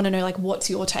kind of want to know, like, what's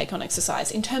your take on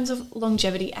exercise in terms of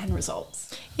longevity and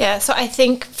results? Yeah, so I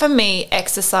think for me,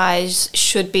 exercise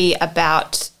should be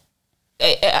about,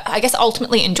 I guess,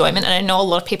 ultimately enjoyment. And I know a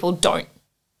lot of people don't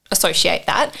associate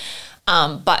that.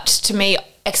 But to me,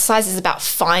 exercise is about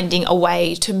finding a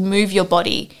way to move your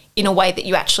body in a way that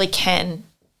you actually can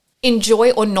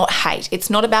enjoy or not hate. It's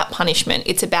not about punishment.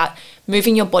 It's about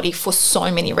moving your body for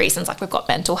so many reasons. Like, we've got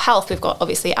mental health, we've got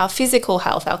obviously our physical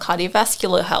health, our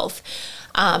cardiovascular health,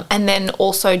 and then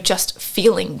also just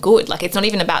feeling good. Like, it's not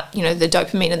even about, you know, the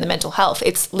dopamine and the mental health.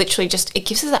 It's literally just, it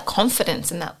gives us that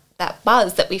confidence and that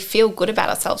buzz that we feel good about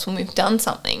ourselves when we've done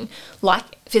something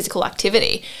like physical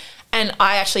activity. And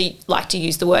I actually like to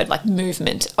use the word like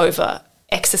movement over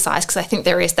exercise, because I think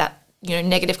there is that, you know,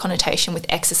 negative connotation with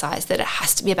exercise that it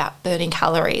has to be about burning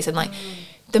calories, and like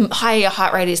the higher your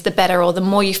heart rate is, the better, or the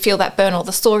more you feel that burn or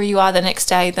the sore you are the next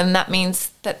day, then that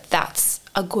means that that's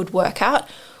a good workout.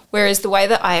 Whereas the way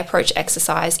that I approach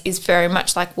exercise is very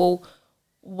much like, well,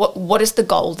 what is the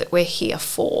goal that we're here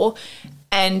for?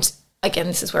 And again,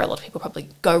 this is where a lot of people probably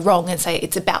go wrong and say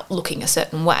it's about looking a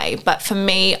certain way. But for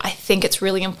me, I think it's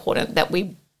really important that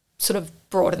we sort of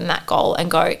broaden that goal and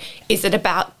go, is it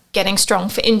about getting strong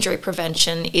for injury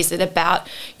prevention? Is it about,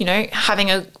 you know,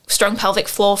 having a strong pelvic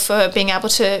floor for being able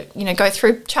to, you know, go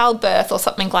through childbirth or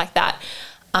something like that?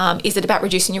 Is it about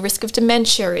reducing your risk of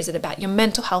dementia? Is it about your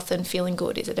mental health and feeling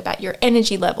good? Is it about your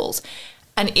energy levels?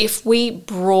 And if we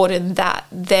broaden that,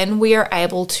 then we are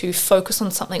able to focus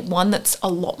on something, one, that's a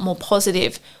lot more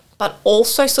positive, but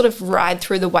also sort of ride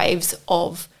through the waves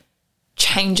of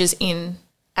changes in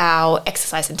our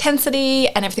exercise intensity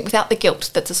and everything without the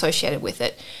guilt that's associated with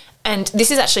it. And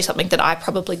this is actually something that I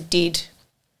probably did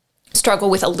struggle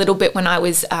with a little bit when I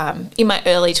was in my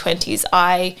early 20s.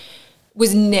 I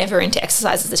was never into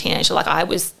exercise as a teenager. Like, I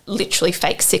was literally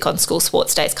fake sick on school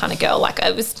sports days kind of girl. Like,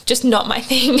 it was just not my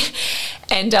thing.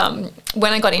 And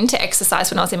when I got into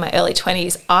exercise when I was in my early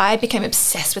 20s, I became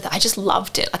obsessed with it. I just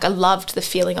loved it. Like, I loved the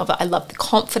feeling of it. I loved the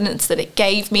confidence that it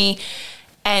gave me.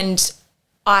 And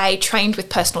I trained with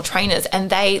personal trainers, and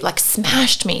they like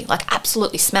smashed me, like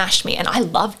absolutely smashed me. And I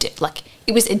loved it. Like,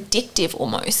 it was addictive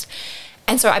almost.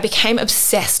 And so I became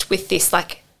obsessed with this,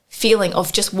 like, feeling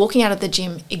of just walking out of the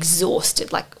gym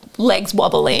exhausted, like legs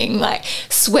wobbling, like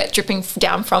sweat dripping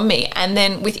down from me. And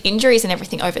then with injuries and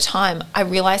everything over time, I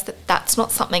realized that that's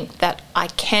not something that I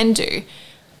can do.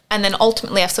 And then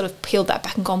ultimately I've sort of peeled that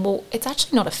back and gone, well, it's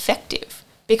actually not effective,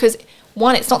 because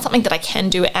one, it's not something that I can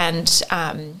do and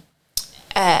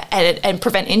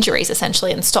prevent injuries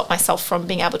essentially, and stop myself from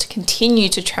being able to continue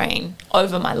to train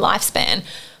over my lifespan.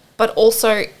 But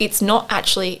also it's not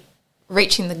actually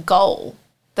reaching the goal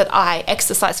that I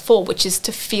exercise for, which is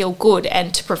to feel good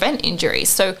and to prevent injuries.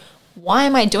 So why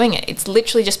am I doing it? It's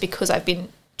literally just because I've been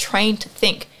trained to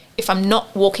think if I'm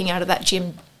not walking out of that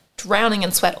gym drowning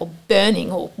in sweat or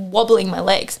burning or wobbling my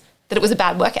legs, that it was a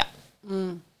bad workout.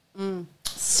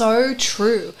 So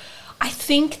true. I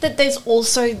think that there's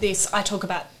also this, I talk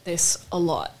about this a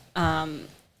lot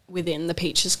within the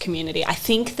Peaches community. I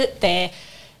think that there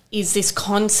is this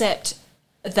concept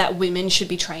that women should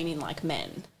be training like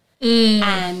men.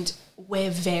 And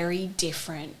we're very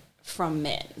different from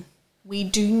men. We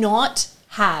do not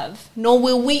have, nor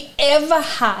will we ever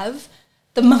have,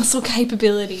 the muscle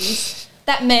capabilities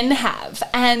that men have.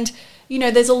 And, you know,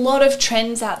 there's a lot of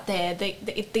trends out there, the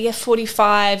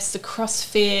F45s, the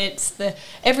CrossFits, the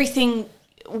everything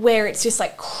where it's just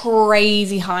like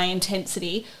crazy high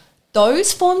intensity.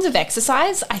 Those forms of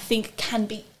exercise, I think, can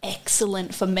be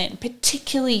excellent for men,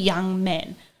 particularly young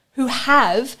men who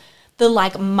have the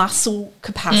like muscle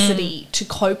capacity to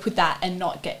cope with that and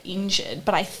not get injured.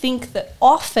 But I think that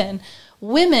often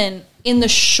women in the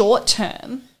short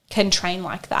term can train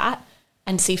like that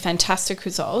and see fantastic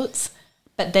results.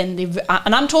 But then,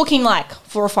 and I'm talking like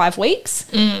 4 or 5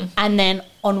 weeks, and then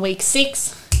on week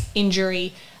 6,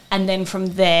 injury. And then from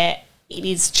there, it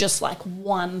is just like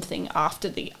one thing after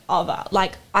the other.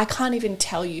 Like, I can't even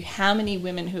tell you how many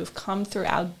women who have come through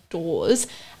our doors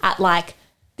at like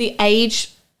the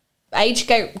age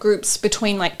groups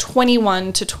between like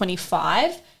 21 to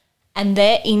 25, and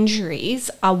their injuries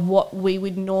are what we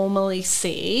would normally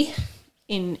see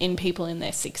in people in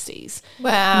their 60s.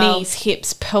 Wow. Knees,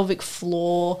 hips, pelvic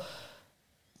floor,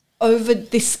 over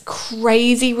this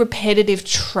crazy repetitive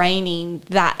training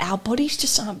that our bodies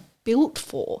just aren't built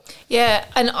for. Yeah,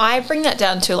 and I bring that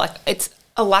down to like it's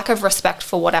a lack of respect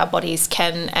for what our bodies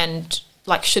can and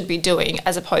like should be doing,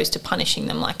 as opposed to punishing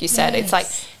them, like you said. Yes. It's like,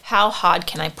 how hard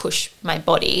can I push my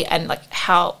body, and like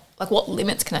what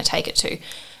limits can I take it to?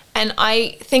 And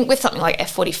I think with something like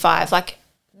F45, like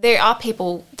there are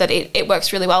people that it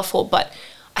works really well for, but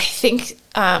I think,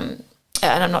 and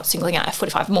I'm not singling out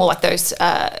F45, more like those,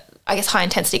 I guess, high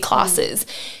intensity classes,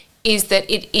 is that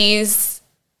it is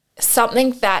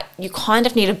something that you kind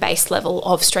of need a base level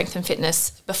of strength and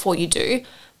fitness before you do.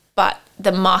 But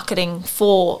the marketing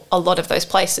for a lot of those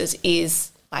places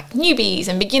is like newbies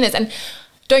and beginners. And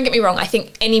don't get me wrong, I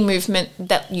think any movement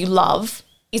that you love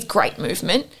is great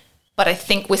movement. But I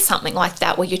think with something like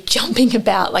that where you're jumping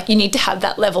about, like you need to have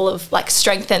that level of like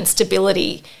strength and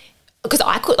stability, because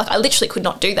I literally could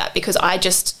not do that because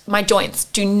my joints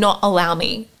do not allow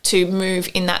me to move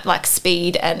in that like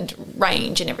speed and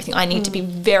range and everything. I need to be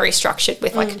very structured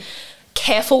with like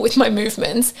careful with my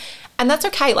movements. And that's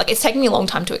okay. Like, it's taken me a long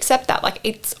time to accept that. Like,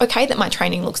 it's okay that my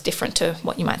training looks different to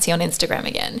what you might see on Instagram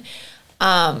again.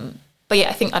 But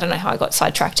yeah, I don't know how I got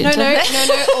sidetracked into that.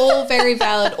 No, all very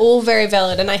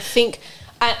valid. And I think,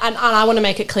 and I want to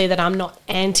make it clear that I'm not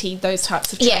anti those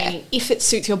types of training if it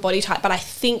suits your body type. But I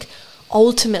think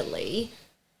ultimately,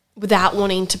 without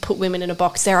wanting to put women in a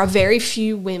box, there are very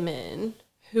few women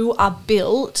who are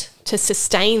built to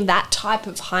sustain that type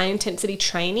of high intensity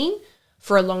training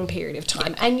for a long period of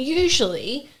time. And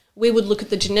usually we would look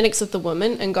at the genetics of the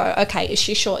woman and go, okay, is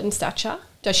she short in stature?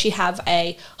 Does she have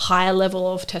a higher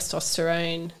level of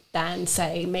testosterone than,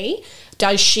 say, me?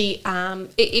 Does she,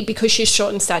 because she's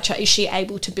short in stature, is she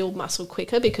able to build muscle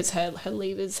quicker because her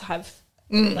levers have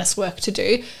less work to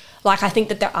do? Like, I think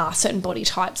that there are certain body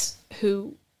types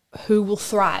who will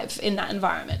thrive in that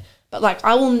environment. But, like,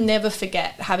 I will never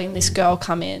forget having this girl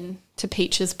come in to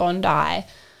Peaches Bondi.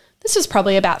 This was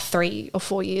probably about 3 or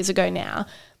 4 years ago now.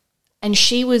 And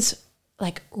she was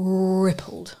like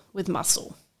rippled with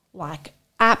muscle, like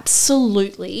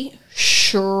absolutely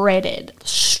shredded,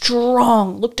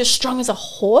 strong, looked as strong as a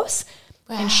horse.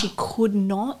 Wow. And she could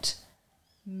not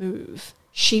move.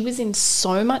 She was in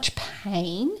so much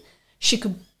pain. She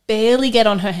could barely get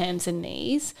on her hands and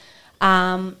knees.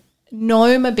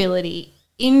 No mobility,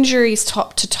 injuries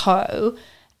top to toe.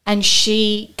 And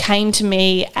she came to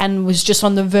me and was just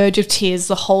on the verge of tears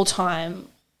the whole time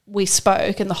we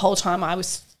spoke and the whole time I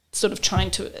was sort of trying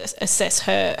to assess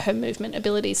her movement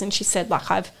abilities. And she said,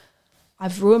 like,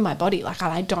 I've ruined my body. Like,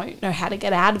 I don't know how to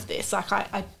get out of this. Like,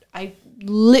 I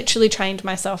literally trained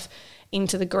myself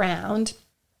into the ground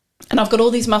and I've got all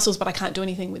these muscles, but I can't do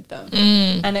anything with them.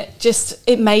 And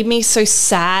it made me so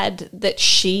sad that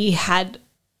she had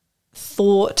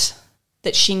thought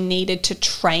that she needed to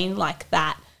train like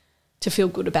that to feel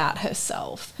good about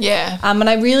herself. Yeah. And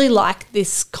I really like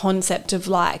this concept of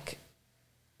like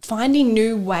finding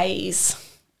new ways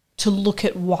to look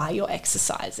at why you're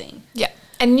exercising. Yeah.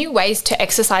 And new ways to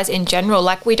exercise in general.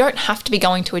 Like, we don't have to be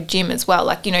going to a gym as well.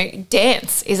 Like,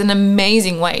 dance is an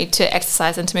amazing way to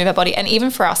exercise and to move our body. And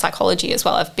even for our psychology as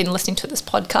well. I've been listening to this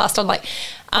podcast on like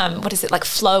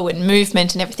flow and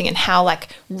movement and everything, and how like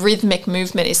rhythmic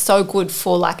movement is so good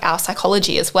for like our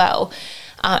psychology as well.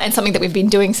 And something that we've been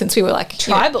doing since we were like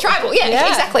tribal. Yeah,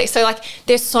 exactly. So like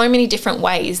there's so many different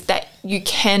ways that you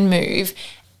can move.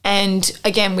 And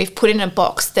again, we've put in a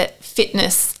box that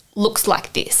fitness looks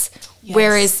like this. Yes.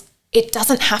 Whereas it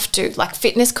doesn't have to. Like,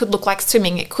 fitness could look like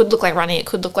swimming, it could look like running, it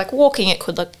could look like walking, it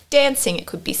could look dancing, it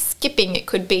could be skipping, it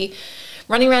could be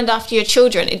running around after your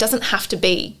children. It doesn't have to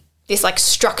be this like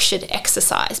structured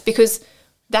exercise, because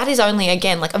that is only,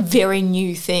 again, like a very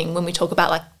new thing when we talk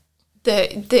about like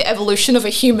the evolution of a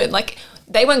human. Like,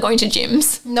 they weren't going to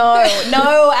gyms. No.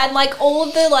 And like all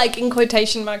of the like, in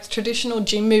quotation marks, traditional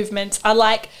gym movements are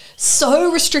like so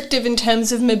restrictive in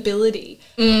terms of mobility.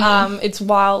 It's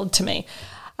wild to me.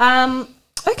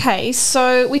 Okay,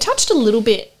 so we touched a little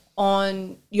bit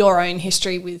on your own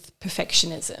history with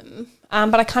perfectionism,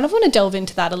 but I kind of want to delve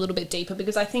into that a little bit deeper,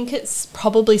 because I think it's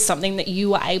probably something that you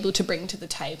were able to bring to the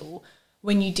table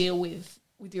when you deal with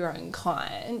your own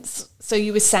clients. So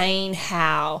you were saying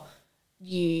how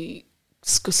you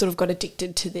sort of got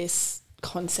addicted to this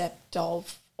concept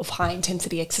of high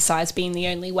intensity exercise being the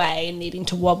only way and needing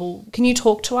to wobble. Can you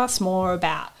talk to us more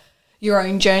about your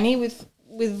own journey with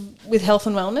health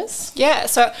and wellness? Yeah,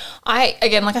 so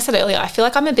again, like I said earlier, I feel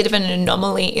like I'm a bit of an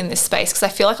anomaly in this space, because I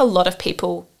feel like a lot of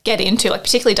people get into, like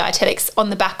particularly dietetics, on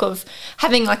the back of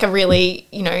having like a really,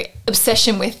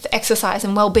 obsession with exercise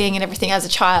and well-being and everything as a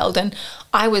child. And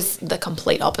I was the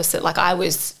complete opposite. Like, I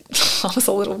was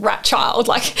a little rat child.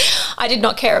 Like, I did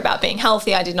not care about being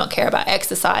healthy. I did not care about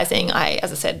exercising. I,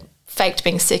 as I said, faked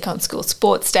being sick on school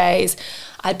sports days.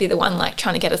 I'd be the one like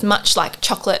trying to get as much like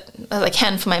chocolate as I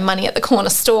can for my money at the corner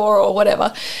store or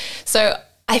whatever. So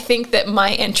I think that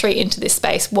my entry into this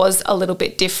space was a little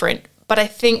bit different. But I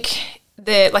think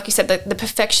like you said, the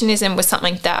perfectionism was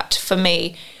something that for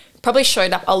me probably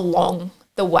showed up along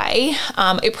the way.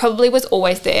 It probably was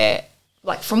always there,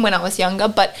 like from when I was younger.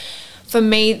 But for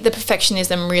me, the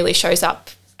perfectionism really shows up,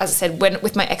 as I said,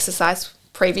 with my exercise.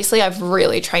 Previously, I've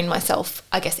really trained myself,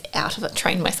 I guess, out of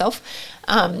doing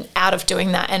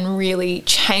that, and really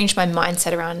changed my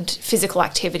mindset around physical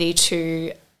activity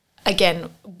to, again,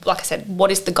 like I said,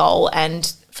 what is the goal?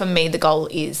 And for me, the goal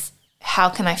is, how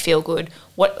can I feel good?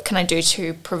 What can I do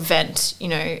to prevent,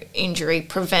 injury,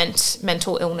 prevent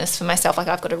mental illness for myself? Like,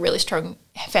 I've got a really strong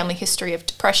family history of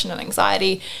depression and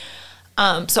anxiety.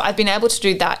 So I've been able to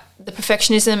do that. The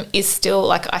perfectionism is still,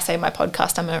 like I say in my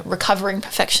podcast, I'm a recovering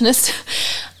perfectionist.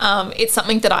 It's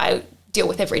something that I deal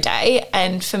with every day.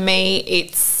 And for me,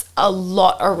 it's a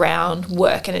lot around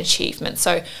work and achievement.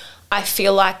 So I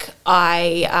feel like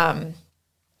I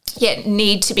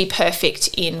need to be perfect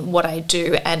in what I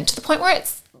do, and to the point where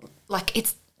it's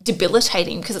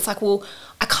debilitating, because it's like, well,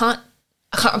 I can't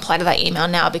reply to that email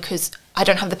now because I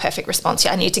don't have the perfect response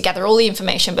yet. I need to gather all the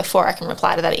information before I can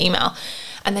reply to that email.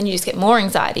 And then you just get more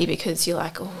anxiety because you're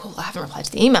like, oh, well, I haven't replied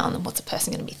to the email, and then what's the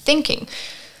person going to be thinking?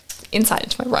 Insight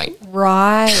into my brain.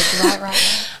 Right.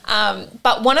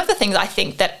 But one of the things I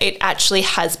think that it actually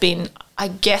has been, I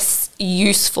guess,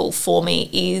 useful for me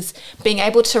is being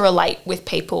able to relate with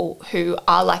people who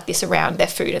are like this around their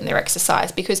food and their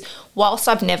exercise. Because whilst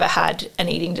I've never had an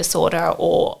eating disorder,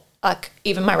 or like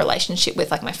even my relationship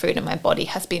with like my food and my body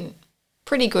has been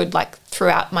pretty good, like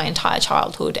throughout my entire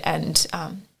childhood and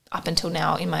up until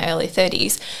now in my early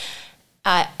 30s,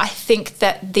 I think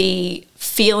that the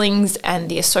feelings and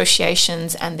the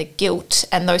associations and the guilt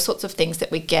and those sorts of things that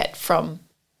we get from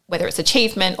whether it's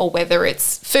achievement or whether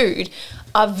it's food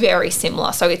are very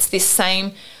similar. So it's this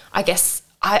same, I guess,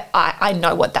 I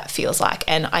know what that feels like,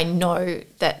 and I know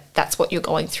that that's what you're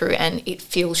going through, and it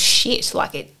feels shit.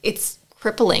 Like it's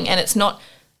crippling, and it's not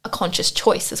a conscious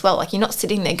choice as well. Like, you're not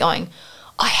sitting there going,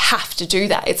 I have to do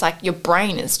that. It's like your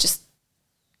brain is just,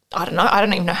 I don't know. I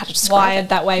don't even know how to describe wired it.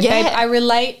 that way. Yeah. Babe, I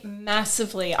relate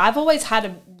massively. I've always had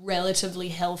a relatively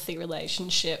healthy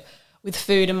relationship with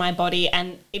food and my body,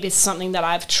 and it is something that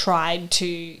I've tried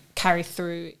to carry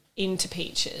through into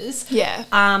Peaches. Yeah.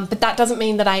 But that doesn't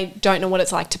mean that I don't know what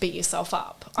it's like to beat yourself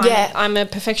up. I'm a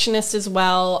perfectionist as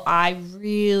well. I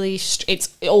really,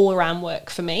 it's all around work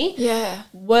for me. Yeah.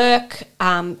 Work,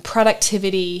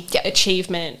 productivity,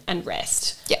 achievement, and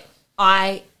rest. Yeah.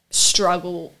 I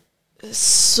struggle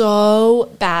so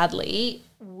badly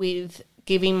with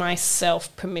giving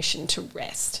myself permission to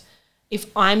rest. If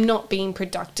I'm not being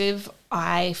productive,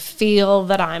 I feel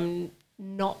that I'm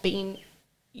not being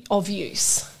of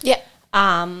use. Yeah.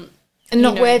 And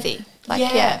not worthy. Like,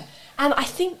 yeah. And I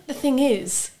think the thing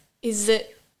is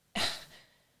that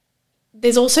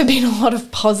there's also been a lot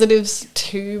of positives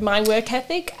to my work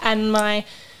ethic and my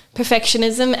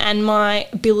perfectionism and my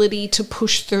ability to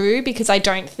push through, because I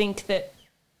don't think that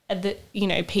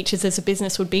Peaches as a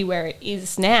business would be where it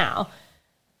is now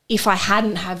if I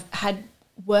hadn't had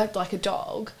worked like a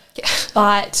dog. Yeah.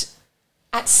 But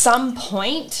at some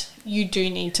point you do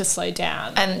need to slow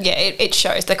down. And it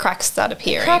shows. The cracks start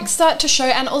appearing. The cracks start to show,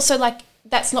 and also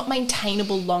that's not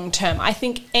maintainable long term. I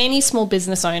think any small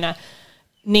business owner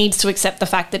needs to accept the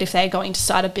fact that if they're going to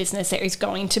start a business, there is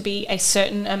going to be a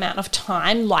certain amount of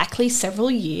time, likely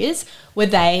several years, where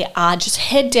they are just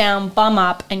head down, bum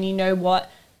up, and you know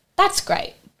what? That's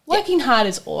great. Working hard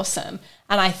is awesome.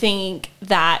 And I think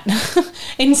that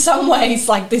in some ways,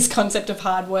 this concept of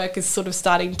hard work is sort of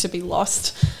starting to be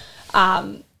lost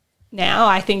now.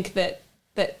 I think that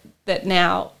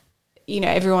now,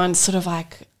 everyone's sort of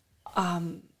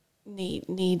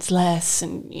needs less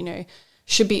and,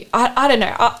 should be, I don't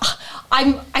know.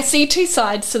 I see two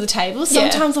sides to the table.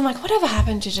 Sometimes I'm like, whatever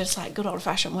happened to just good old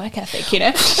fashioned work ethic,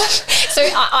 So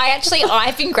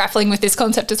I've been grappling with this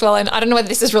concept as well, and I don't know whether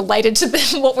this is related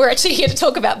to what we're actually here to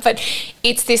talk about, but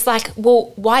it's this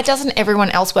why doesn't everyone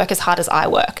else work as hard as I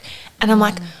work? And I'm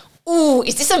like, ooh,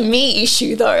 is this a me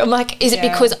issue though? I'm like, is it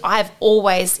because I've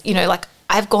always,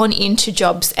 I've gone into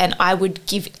jobs and I would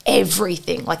give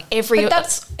everything, But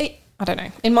that's it. I don't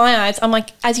know. In my eyes, I'm like,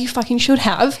 as you fucking should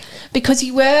have, because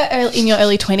you were in your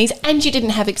early 20s and you didn't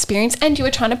have experience and you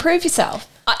were trying to prove yourself.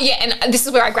 And this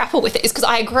is where I grapple with it, is because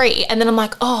I agree. And then I'm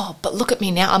like, oh, but look at me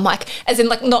now. I'm like, as in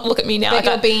not look at me now. But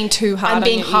you're being too hard. I'm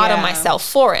being hard on myself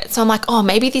for it. So I'm like, oh,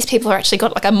 maybe these people are actually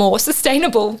got a more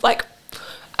sustainable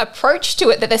approach to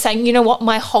it, that they're saying, you know what,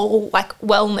 my whole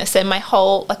wellness and my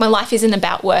whole my life isn't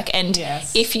about work. And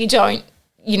if you don't,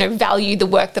 value the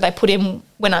work that I put in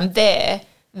when I'm there,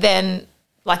 then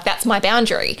that's my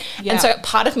boundary. And so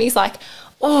part of me is like,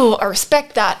 oh, I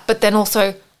respect that, but then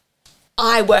also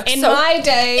I work in my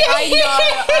day. I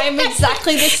know, I'm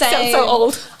exactly the same. Sounds so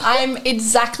old. I'm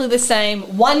exactly the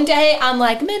same. One day I'm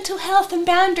like, mental health and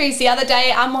boundaries. The other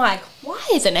day I'm like, why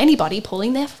isn't anybody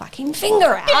pulling their fucking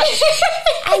finger out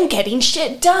and getting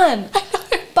shit done?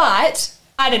 But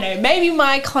I don't know, maybe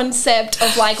my concept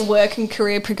of work and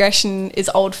career progression is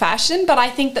old fashioned, but I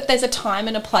think that there's a time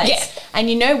and a place. Yeah. And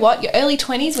you know what? Your early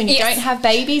 20s, when you don't have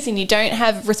babies and you don't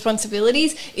have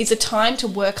responsibilities, is a time to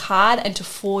work hard and to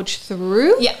forge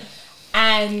through. Yeah.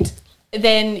 And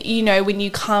then, when you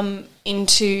come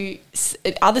into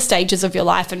other stages of your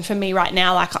life, and for me right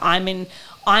now, I'm in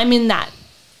that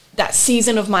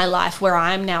season of my life where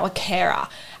I'm now a carer,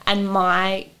 and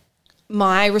my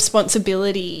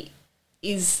responsibility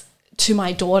is to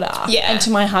my daughter and to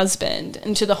my husband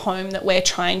and to the home that we're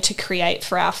trying to create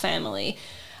for our family.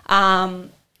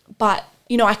 But,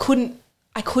 I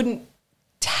couldn't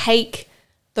take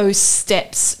those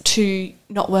steps to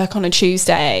not work on a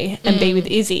Tuesday and be with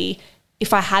Izzy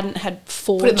if I hadn't had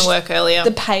forged put in the work earlier. The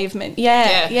pavement.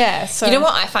 Yeah. So you know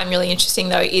what I find really interesting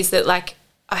though is that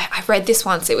I read this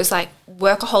once. It was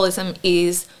workaholism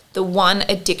is the one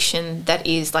addiction that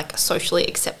is socially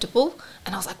acceptable.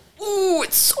 And I was like, ooh,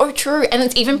 it's so true. And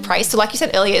it's even praised. So like you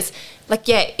said earlier, it's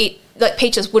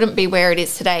Peaches wouldn't be where it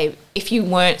is today if you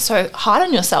weren't so hard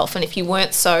on yourself and if you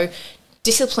weren't so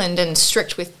disciplined and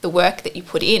strict with the work that you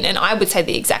put in. And I would say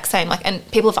the exact same. And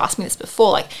people have asked me this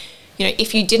before,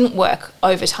 if you didn't work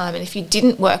overtime and if you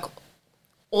didn't work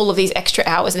all of these extra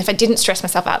hours and if I didn't stress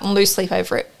myself out and lose sleep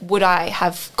over it, would I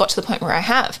have got to the point where I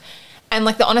have? And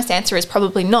the honest answer is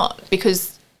probably not,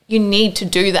 because you need to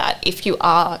do that if you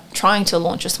are trying to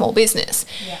launch a small business.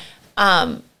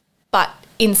 Yeah. But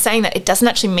in saying that, it doesn't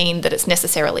actually mean that it's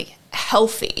necessarily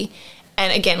healthy.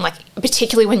 And again,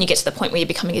 particularly when you get to the point where you're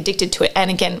becoming addicted to it. And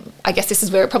again, I guess this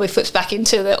is where it probably flips back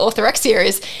into the orthorexia,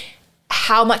 is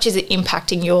how much is it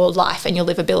impacting your life and your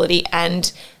livability,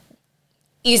 and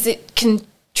is it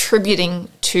contributing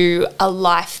to a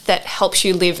life that helps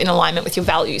you live in alignment with your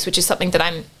values, which is something that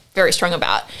I'm very strong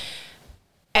about.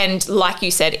 And like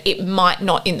you said, it might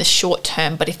not in the short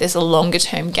term, but if there's a longer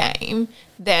term game,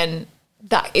 then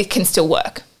that it can still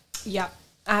work. Yeah,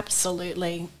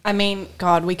 absolutely. I mean,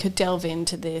 God, we could delve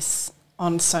into this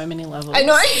on so many levels. I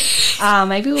know.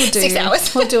 Maybe we'll do 6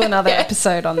 hours. We'll do another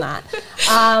episode on that.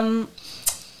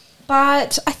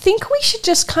 But I think we should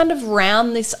just kind of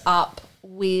round this up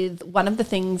with one of the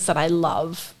things that I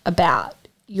love about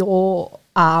your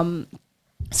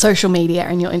social media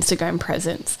and your Instagram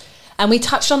presence. And we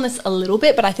touched on this a little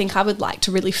bit, but I think I would like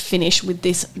to really finish with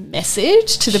this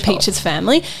message to the Peaches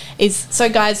family so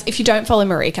guys, if you don't follow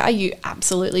Marika, you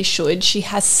absolutely should. She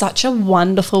has such a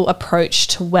wonderful approach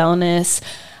to wellness,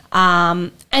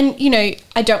 And, you know,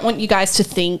 I don't want you guys to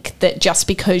think that just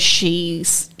because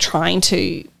she's trying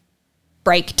to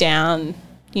break down,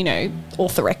 you know,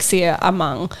 orthorexia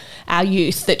among our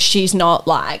youth, that she's not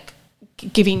like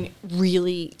giving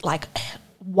really like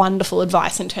wonderful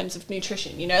advice in terms of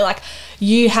nutrition. You know, like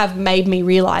you have made me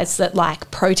realize that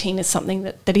like protein is something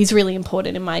that is really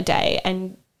important in my day.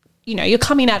 And, you know, you're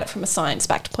coming at it from a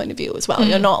science-backed point of view as well.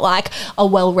 You're not like a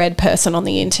well-read person on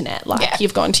the internet, like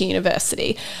you've gone to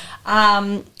university.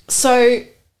 So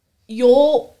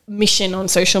your mission on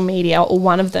social media, or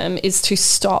one of them, is to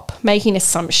stop making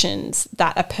assumptions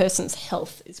that a person's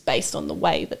health is based on the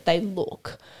way that they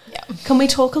look. Yeah. Can we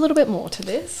talk a little bit more to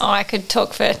this? Oh, I could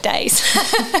talk for days.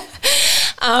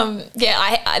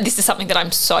 This is something that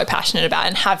I'm so passionate about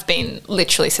and have been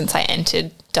literally since I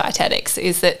entered dietetics,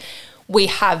 is that we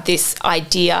have this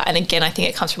idea, and again, I think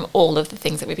it comes from all of the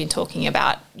things that we've been talking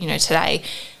about, you know, today,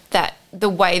 that the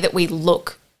way that we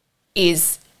look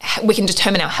is, we can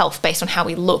determine our health based on how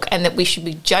we look, and that we should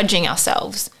be judging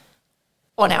ourselves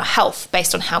on our health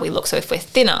based on how we look. So if we're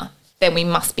thinner, then we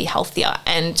must be healthier.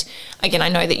 And again, I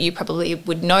know that you probably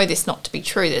would know this not to be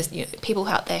true. There's, you know, people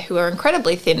out there who are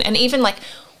incredibly thin, and even like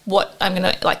what I'm going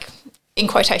to, like, in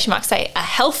quotation marks, say a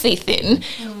healthy thin,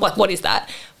 like what is that?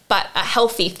 But a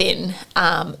healthy thin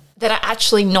that are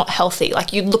actually not healthy.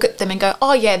 Like you look at them and go,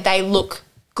 oh yeah, they look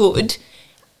good.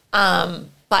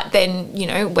 But then, you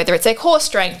know, whether it's their core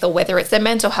strength or whether it's their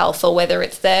mental health or whether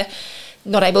it's their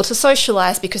not able to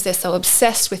socialise because they're so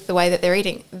obsessed with the way that they're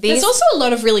eating. There's also a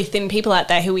lot of really thin people out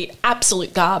there who eat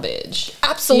absolute garbage.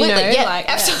 Absolutely, you know, yeah, like,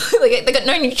 absolutely. Yeah. They've got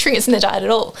no nutrients in their diet at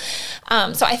all.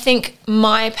 So I think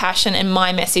my passion and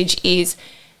my message is,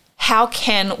 how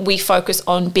can we focus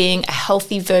on being a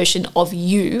healthy version of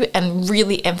you and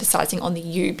really emphasising on the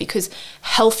you, because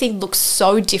healthy looks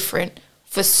so different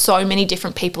for so many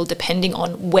different people depending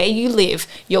on where you live,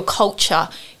 your culture,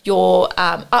 your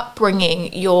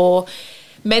upbringing, your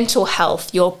mental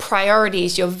health, your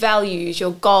priorities, your values,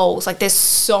 your goals. Like there's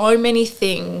so many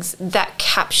things that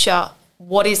capture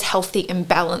what is healthy and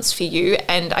balanced for you.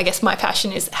 And I guess my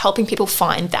passion is helping people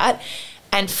find that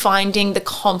and finding the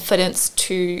confidence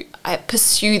to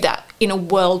pursue that in a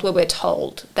world where we're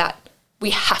told that we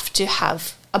have to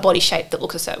have a body shape that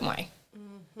looks a certain way.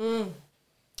 Mm-hmm.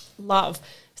 Love.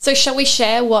 So shall we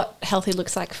share what healthy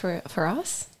looks like for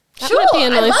us? That Sure, might be a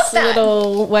nice I love that.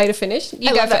 little way to finish.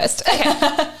 You go first.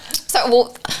 Okay. So,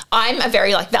 well, I'm a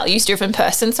very values-driven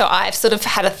person, so I've sort of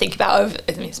had to think about.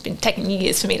 I mean, it's been taking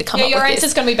years for me to come up with this. Your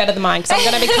answer's going to be better than mine, because I'm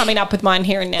going to be coming up with mine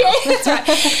here and now. That's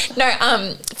right.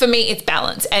 No, for me, it's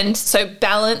balance, and so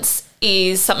balance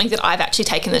is something that I've actually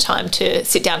taken the time to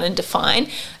sit down and define.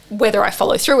 Whether I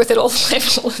follow through with it all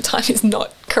the time is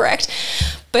not correct,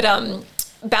 but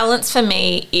balance for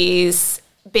me is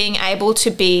being able to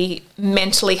be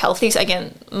mentally healthy. So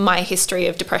again, my history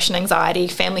of depression, anxiety,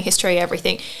 family history,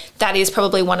 everything, that is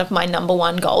probably one of my number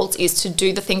one goals, is to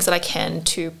do the things that I can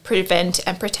to prevent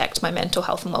and protect my mental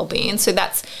health and well-being. So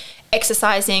that's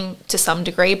exercising to some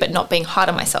degree, but not being hard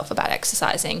on myself about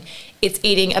exercising. It's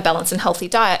eating a balanced and healthy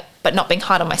diet, but not being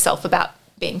hard on myself about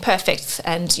being perfect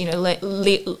and, you know, I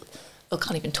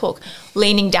can't even talk,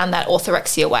 leaning down that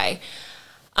orthorexia way.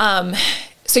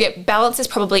 So yeah, balance is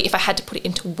probably, if I had to put it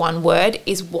into one word,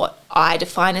 is what I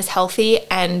define as healthy.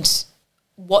 And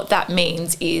what that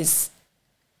means is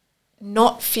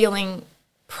not feeling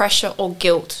pressure or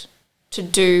guilt to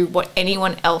do what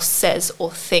anyone else says or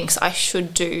thinks I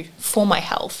should do for my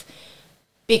health,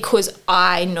 because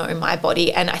I know my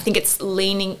body, and I think it's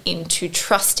leaning into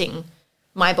trusting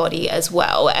my body as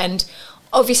well. And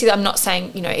obviously, I'm not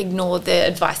saying, you know, ignore the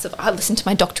advice of, I listen to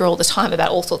my doctor all the time about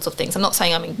all sorts of things. I'm not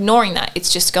saying I'm ignoring that.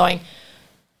 It's just going,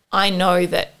 I know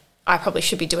that I probably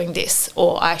should be doing this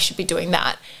or I should be doing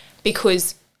that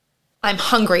because I'm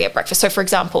hungry at breakfast. So, for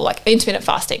example, like intermittent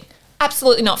fasting,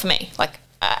 absolutely not for me. Like,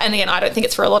 and again, I don't think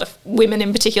it's for a lot of women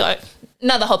in particular.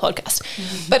 Another whole podcast.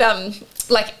 Mm-hmm.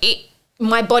 But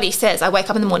my body says, I wake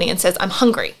up in the morning and says, I'm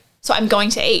hungry. So I'm going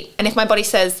to eat. And if my body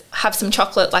says, have some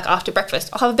chocolate like after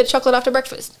breakfast, I'll have a bit of chocolate after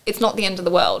breakfast. It's not the end of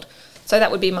the world. So that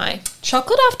would be my...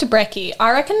 Chocolate after brekkie.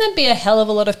 I reckon there'd be a hell of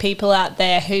a lot of people out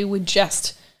there who would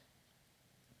just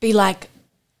be like,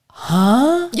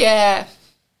 huh? Yeah.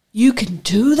 You can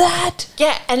do that?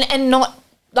 Yeah, and not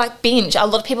like binge. A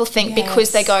lot of people think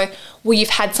because they go, well, you've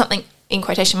had something, in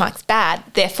quotation marks, bad,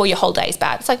 therefore your whole day is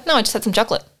bad. It's like, no, I just had some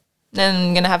chocolate. Then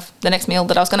I'm going to have the next meal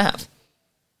that I was going to have.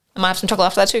 I might have some chocolate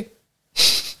after that too.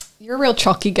 You're a real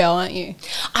chocky girl, aren't you?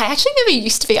 I actually never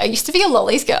used to be. I used to be a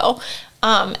lollies girl.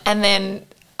 And then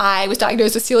I was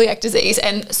diagnosed with celiac disease,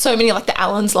 and so many like the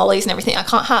Allen's lollies and everything I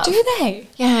can't have. Do they?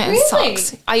 Yeah, Really? it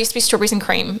sucks. I used to be strawberries and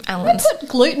cream Allen's. They put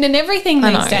gluten in everything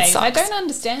I these know, it days. I sucks. don't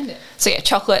understand it. So yeah,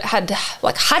 chocolate had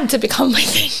to become my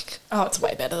thing. Oh, it's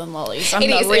way better than lollies. I'm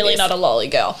It not is, it really is. not a lolly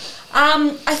girl.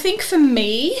 I think for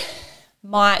me,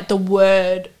 the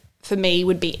word for me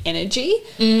would be energy.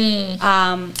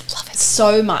 Love it.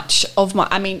 So much of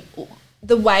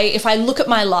the way, if I look at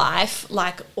my life,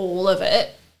 like all of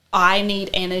it, I need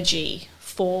energy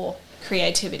for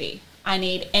creativity. I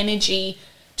need energy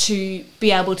to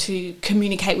be able to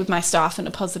communicate with my staff in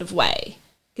a positive way.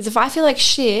 Because if I feel like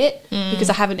shit because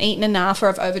I haven't eaten enough or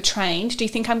I've overtrained, do you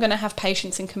think I'm going to have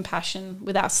patience and compassion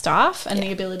with our staff and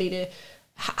the ability to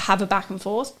have a back and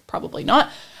forth? Probably not.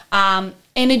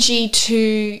 Energy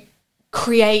to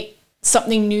create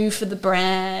something new for the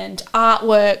brand,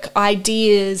 artwork,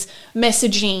 ideas,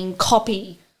 messaging,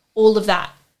 copy, all of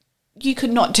that. You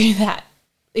could not do that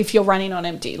if you're running on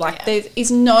empty. There is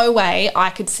no way I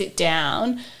could sit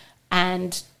down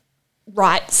and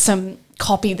write some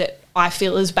copy that I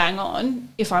feel is bang on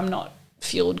if I'm not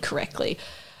fueled correctly.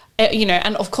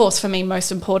 And of course for me,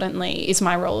 most importantly, is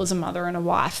my role as a mother and a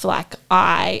wife. Like,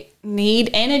 I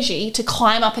need energy to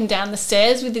climb up and down the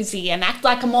stairs with Izzy and act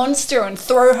like a monster and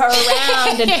throw her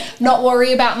around and not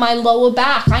worry about my lower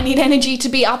back. I need energy to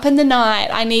be up in the night.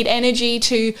 I need energy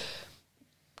to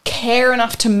care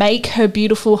enough to make her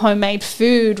beautiful homemade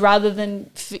food rather than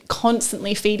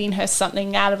constantly feeding her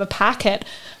something out of a packet.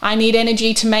 I need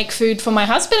energy to make food for my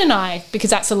husband and I, because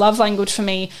that's a love language for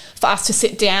me, for us to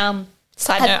sit down.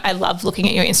 Side note, I love looking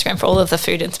at your Instagram for all of the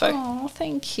food inspo. Oh,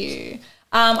 thank you.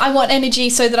 I want energy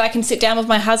so that I can sit down with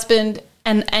my husband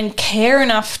and care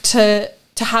enough to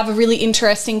have a really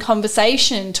interesting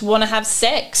conversation, to want to have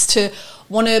sex, to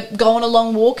want to go on a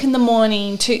long walk in the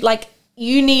morning,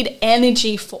 you need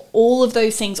energy for all of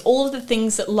those things, all of the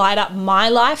things that light up my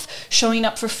life, showing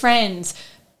up for friends,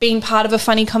 being part of a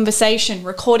funny conversation,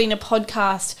 recording a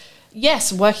podcast.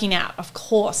 Yes, working out, of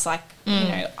course.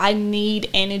 I need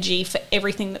energy for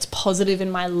everything that's positive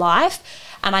in my life.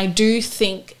 And I do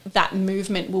think that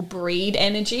movement will breed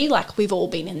energy. Like, we've all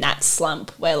been in that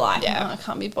slump where I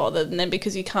can't be bothered. And then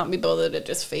because you can't be bothered, it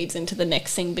just feeds into the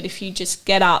next thing. But if you just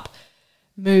get up,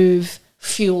 move,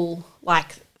 fuel,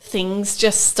 things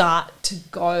just start to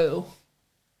go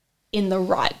in the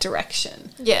right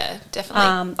direction. Yeah,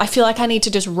 definitely. I feel like I need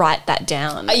to just write that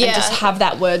down and just have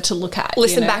that word to look at.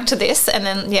 Listen back to this and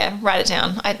then, write it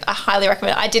down. I highly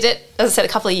recommend it. I did it, as I said, a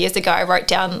couple of years ago. I wrote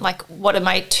down, what are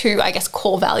my 2,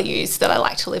 core values that I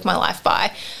like to live my life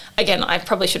by. Again, I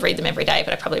probably should read them every day,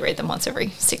 but I probably read them once every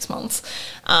 6 months.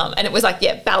 And it was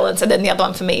balance. And then the other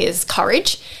one for me is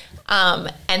courage.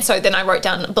 And so then I wrote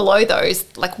down below those,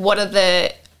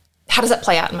 how does that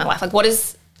play out in my life? What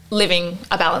does living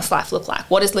a balanced life look like?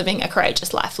 What does living a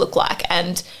courageous life look like?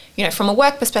 And, from a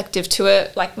work perspective to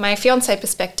my fiance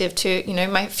perspective to,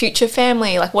 my future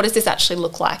family, what does this actually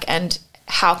look like? And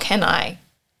how can I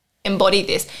embody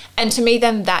this? And to me,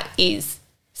 then that is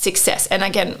success. And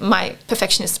again, my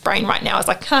perfectionist brain right now is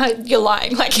you're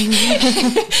lying.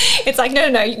 It's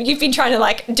no, you've been trying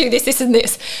to do this, and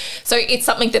this. So it's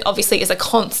something that obviously is a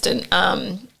constant,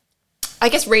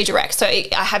 redirect. So I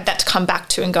have that to come back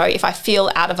to and go, if I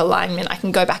feel out of alignment, I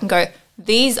can go back and go,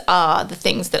 these are the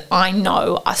things that I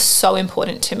know are so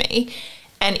important to me.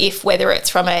 And whether it's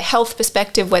from a health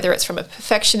perspective, whether it's from a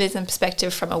perfectionism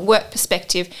perspective, from a work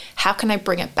perspective, how can I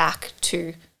bring it back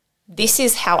to this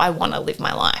is how I want to live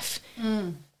my life?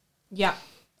 Yeah,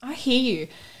 I hear you.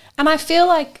 And I feel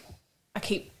like I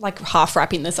keep half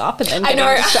wrapping this up and then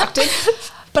getting distracted.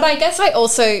 But I guess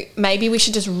maybe we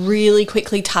should just really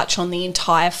quickly touch on the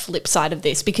entire flip side of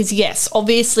this, because yes,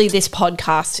 obviously this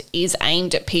podcast is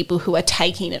aimed at people who are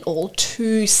taking it all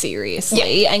too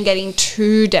seriously and getting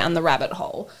too down the rabbit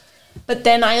hole. But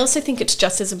then I also think it's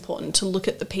just as important to look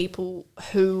at the people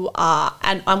who are,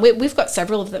 and we've got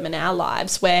several of them in our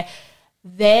lives where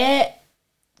the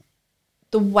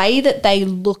way that they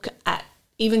look at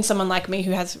even someone like me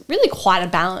who has really quite a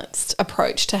balanced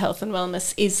approach to health and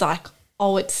wellness is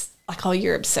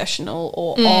you're obsessional,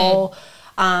 or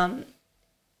I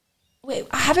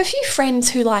have a few friends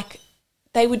who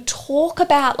they would talk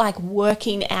about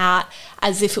working out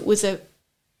as if it was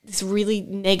this really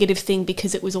negative thing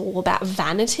because it was all about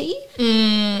vanity.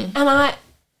 And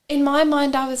in my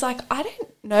mind, I was I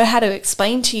don't know how to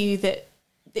explain to you that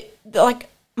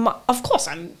of course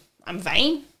I'm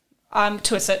vain.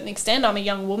 To a certain extent, I'm a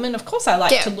young woman. Of course I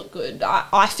like to look good.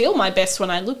 I feel my best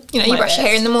when I look you brush your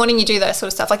hair in the morning, you do that sort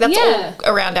of stuff. That's all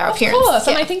around our appearance. Of course,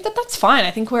 and I think that's fine.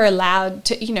 I think we're allowed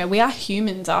to, we are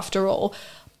humans after all.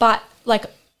 But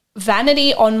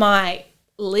vanity on my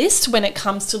list when it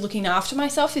comes to looking after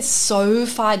myself is so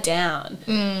far down.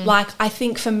 Like, I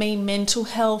think for me, mental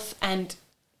health and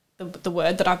the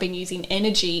word that I've been using,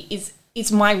 energy,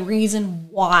 is my reason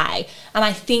why. And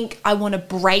I think I want to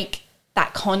break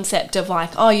that concept of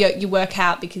like, oh, you work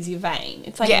out because you're vain.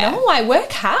 It's like, no, I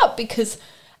work out because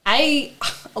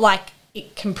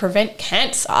it can prevent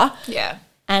cancer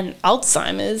and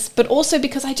Alzheimer's, but also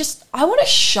because I want to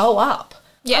show up.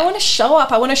 I want to show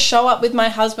up. I want to show up with my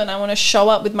husband. I want to show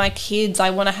up with my kids.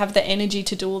 I want to have the energy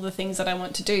to do all the things that I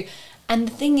want to do. And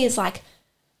the thing is, like,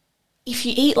 if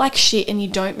you eat like shit and you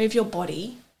don't move your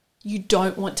body, you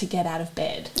don't want to get out of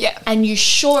bed. Yeah. And you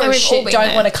sure as shit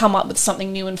don't want to come up with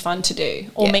something new and fun to do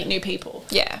or meet new people.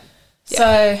 Yeah.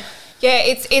 So... yeah,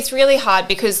 it's really hard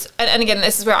because, and again,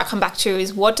 this is where I come back to,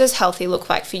 is what does healthy look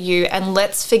like for you? And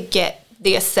let's forget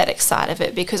the aesthetic side of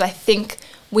it, because I think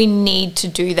we need to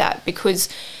do that, because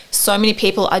so many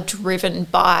people are driven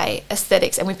by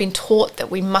aesthetics, and we've been taught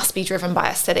that we must be driven by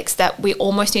aesthetics, that we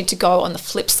almost need to go on the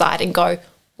flip side and go,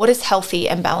 what is healthy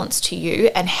and balanced to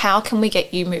you, and how can we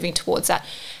get you moving towards that?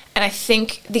 And I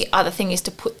think the other thing is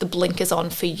to put the blinkers on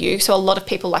for you. So a lot of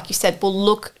people, like you said, will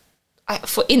look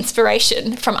for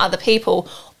inspiration from other people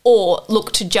or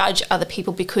look to judge other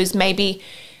people because maybe,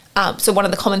 so one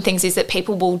of the common things is that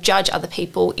people will judge other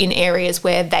people in areas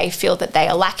where they feel that they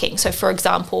are lacking. So for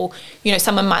example,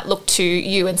 someone might look to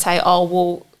you and say, oh,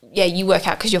 well, yeah, you work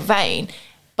out because you're vain.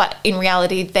 But in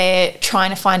reality, they're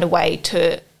trying to find a way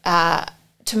to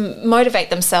motivate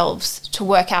themselves to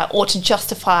work out, or to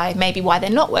justify maybe why they're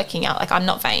not working out. Like, I'm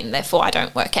not vain, therefore I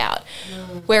don't work out.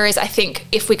 Whereas I think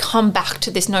if we come back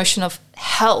to this notion of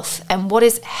health, and what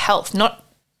is health? Not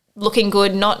looking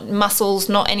good, not muscles,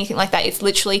 not anything like that. It's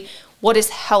literally, what is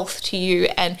health to you,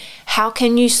 and how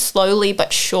can you slowly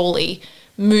but surely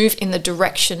move in the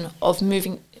direction of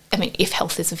moving. I mean, if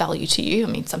health is a value to you. I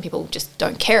mean, some people just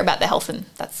don't care about their health, and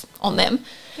that's on them.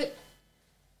 But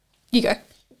you go.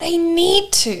 They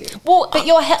need to. Well, but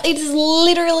your health, it is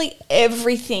literally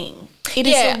everything. It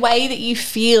is the way that you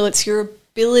feel. It's your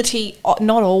ability,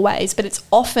 not always, but it's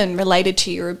often related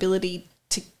to your ability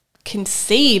to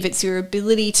conceive. It's your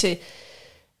ability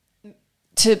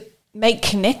to make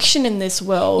connection in this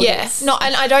world. Yes. No,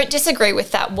 and I don't disagree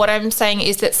with that. What I'm saying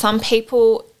is that some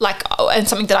people, and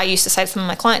something that I used to say to some of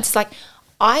my clients is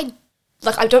I'm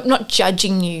not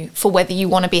judging you for whether you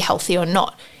want to be healthy or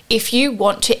not. If you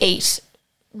want to eat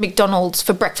McDonald's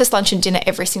for breakfast, lunch and dinner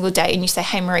every single day, and you say,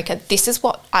 hey Marika, this is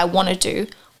what I want to do,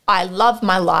 I love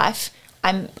my life,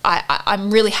 I'm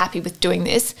really happy with doing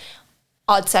this,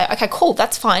 I'd say, okay, cool,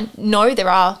 that's fine. No, there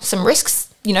are some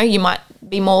risks. You might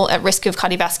be more at risk of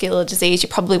cardiovascular disease, you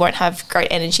probably won't have great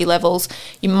energy levels,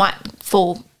 you might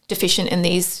fall deficient in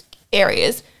these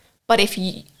areas, but if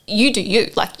you do you,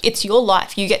 it's your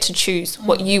life, you get to choose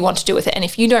what you want to do with it. And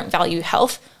if you don't value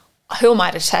health, who am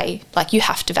I to say, you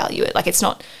have to value it? It's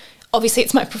not, obviously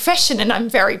it's my profession and I'm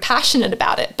very passionate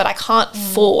about it, but I can't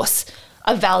force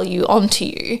a value onto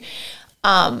you.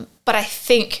 But I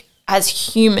think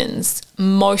as humans,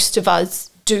 most of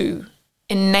us do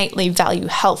innately value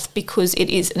health because it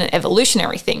is an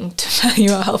evolutionary thing to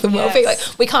value our health and well-being.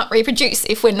 We can't reproduce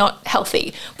if we're not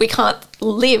healthy. We can't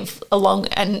live a long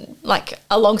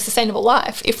sustainable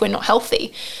life if we're not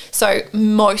healthy. So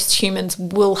most humans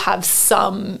will have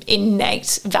some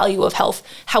innate value of health.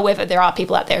 However, there are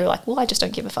people out there who are like, well, I just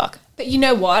don't give a fuck. But you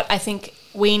know what? I think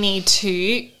we need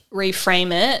to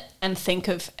reframe it and think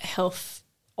of health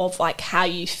of how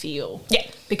you feel. Yeah.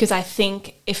 Because I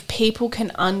think if people can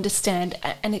understand,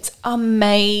 and it's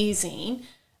amazing,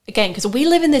 again, because we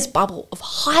live in this bubble of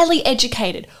highly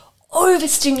educated,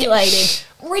 overstimulated,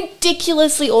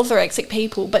 ridiculously orthorexic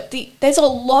people, but there's a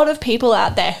lot of people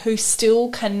out there who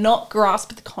still cannot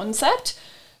grasp the concept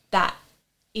that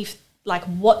if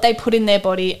what they put in their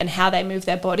body and how they move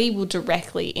their body will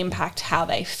directly impact how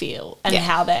they feel and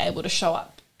how they're able to show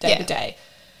up day to day.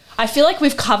 I feel like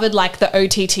we've covered the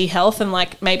OTT health, and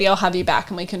maybe I'll have you back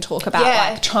and we can talk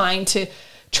about trying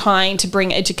to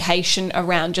bring education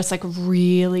around just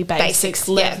really basics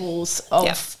levels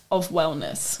of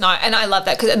wellness. No, and I love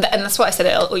that and that's what I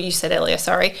said, or you said earlier,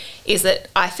 sorry, is that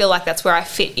I feel like that's where I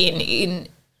fit in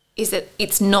is that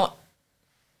it's not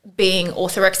being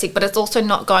orthorexic, but it's also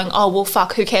not going, oh, well,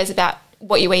 fuck, who cares about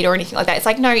what you eat or anything like that.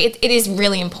 It's no, it is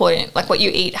really important. What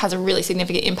you eat has a really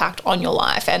significant impact on your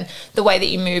life, and the way that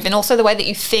you move, and also the way that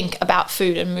you think about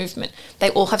food and movement.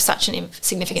 They all have such an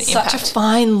significant impact. Such a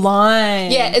fine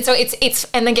line. Yeah, and so it's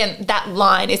and again, that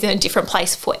line is in a different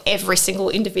place for every single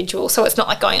individual. So it's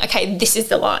not going, okay, this is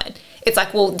the line. It's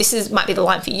well, might be the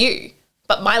line for you,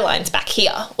 but my line's back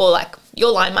here, or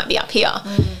your line might be up here.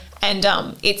 And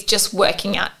it's just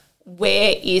working out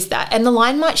where is that? And the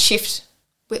line might shift.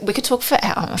 We could talk for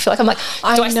hours. I feel like I'm like,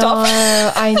 do I stop?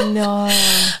 I know.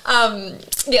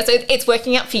 Yeah, so it's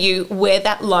working out for you where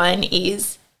that line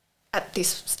is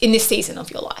in this season of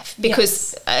your life.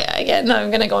 Because, again, I'm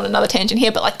going to go on another tangent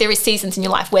here, but like there is seasons in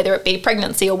your life, whether it be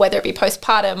pregnancy or whether it be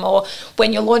postpartum or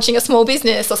when you're launching a small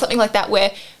business or something like that,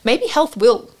 where maybe health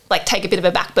will like take a bit of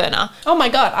a back burner. Oh my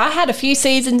God. I had a few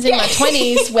seasons in my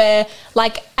 20s where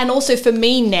like, and also for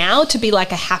me now to be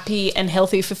like a happy and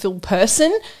healthy, fulfilled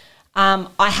person, I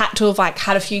had to have like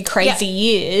had a few crazy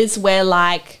years where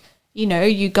like, you know,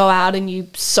 you go out and you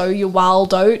sow your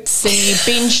wild oats and you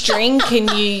binge drink and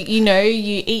you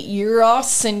eat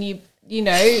gyros and you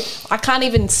know, I can't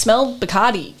even smell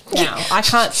Bacardi now. I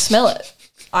can't smell it.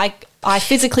 I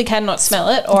physically cannot smell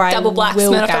it, or I double blacks, will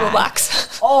smell gag. double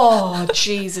blacks. Oh,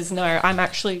 Jesus, no. I'm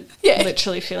actually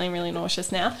literally feeling really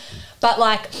nauseous now. But,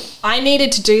 like, I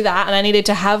needed to do that and I needed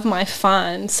to have my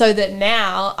fun so that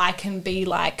now I can be,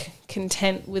 like,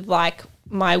 content with, like,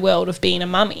 my world of being a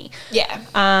mummy. Yeah.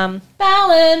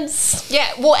 Balance. Yeah,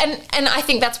 well, and I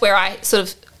think that's where I sort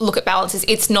of look at balance is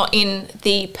it's not in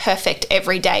the perfect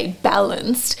everyday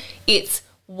balanced. It's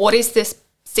what is this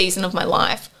season of my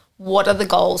life? What are the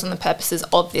goals and the purposes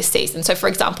of this season? So, for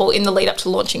example, in the lead up to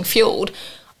launching Fueled,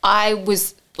 I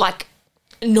was like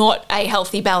not a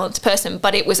healthy, balanced person,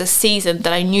 but it was a season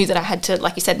that I knew that I had to,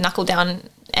 like you said, knuckle down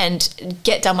and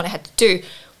get done what I had to do.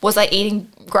 Was I eating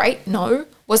great? No.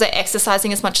 Was I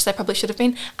exercising as much as I probably should have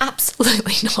been?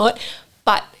 Absolutely not.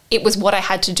 But it was what I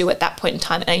had to do at that point in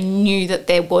time, and I knew that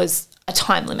there was a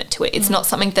time limit to it. It's not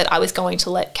something that I was going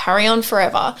to let carry on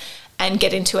forever and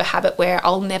get into a habit where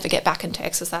I'll never get back into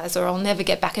exercise or I'll never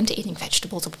get back into eating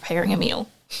vegetables or preparing a meal.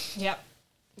 Yep.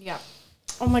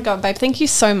 Oh my God, babe, thank you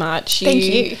so much. Thank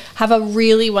you. Have a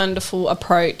really wonderful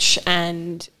approach,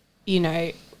 and, you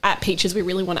know, at Peaches we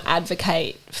really want to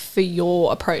advocate for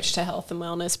your approach to health and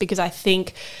wellness, because I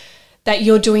think that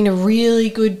you're doing a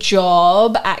really good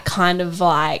job at kind of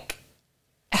like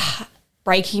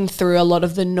breaking through a lot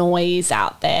of the noise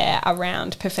out there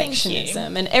around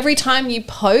perfectionism. And every time you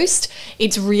post,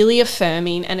 it's really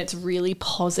affirming and it's really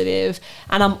positive.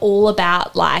 And I'm all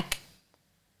about like,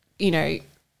 you know,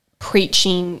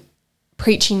 preaching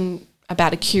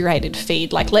about a curated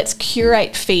feed. Like, let's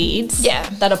curate feeds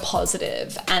that are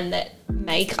positive and that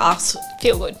make us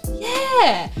feel good.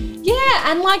 Yeah.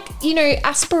 And like, you know,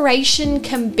 aspiration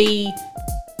can be,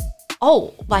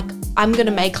 oh, like I'm going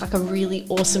to make like a really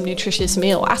awesome nutritious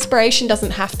meal. Aspiration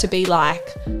doesn't have to be like,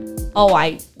 oh,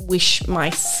 I wish my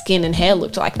skin and hair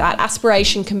looked like that.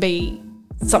 Aspiration can be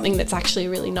something that's actually a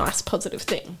really nice, positive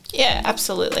thing. Yeah,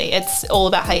 absolutely. It's all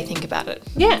about how you think about it.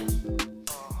 Yeah.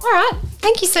 All right.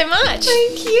 Thank you so much.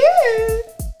 Thank you.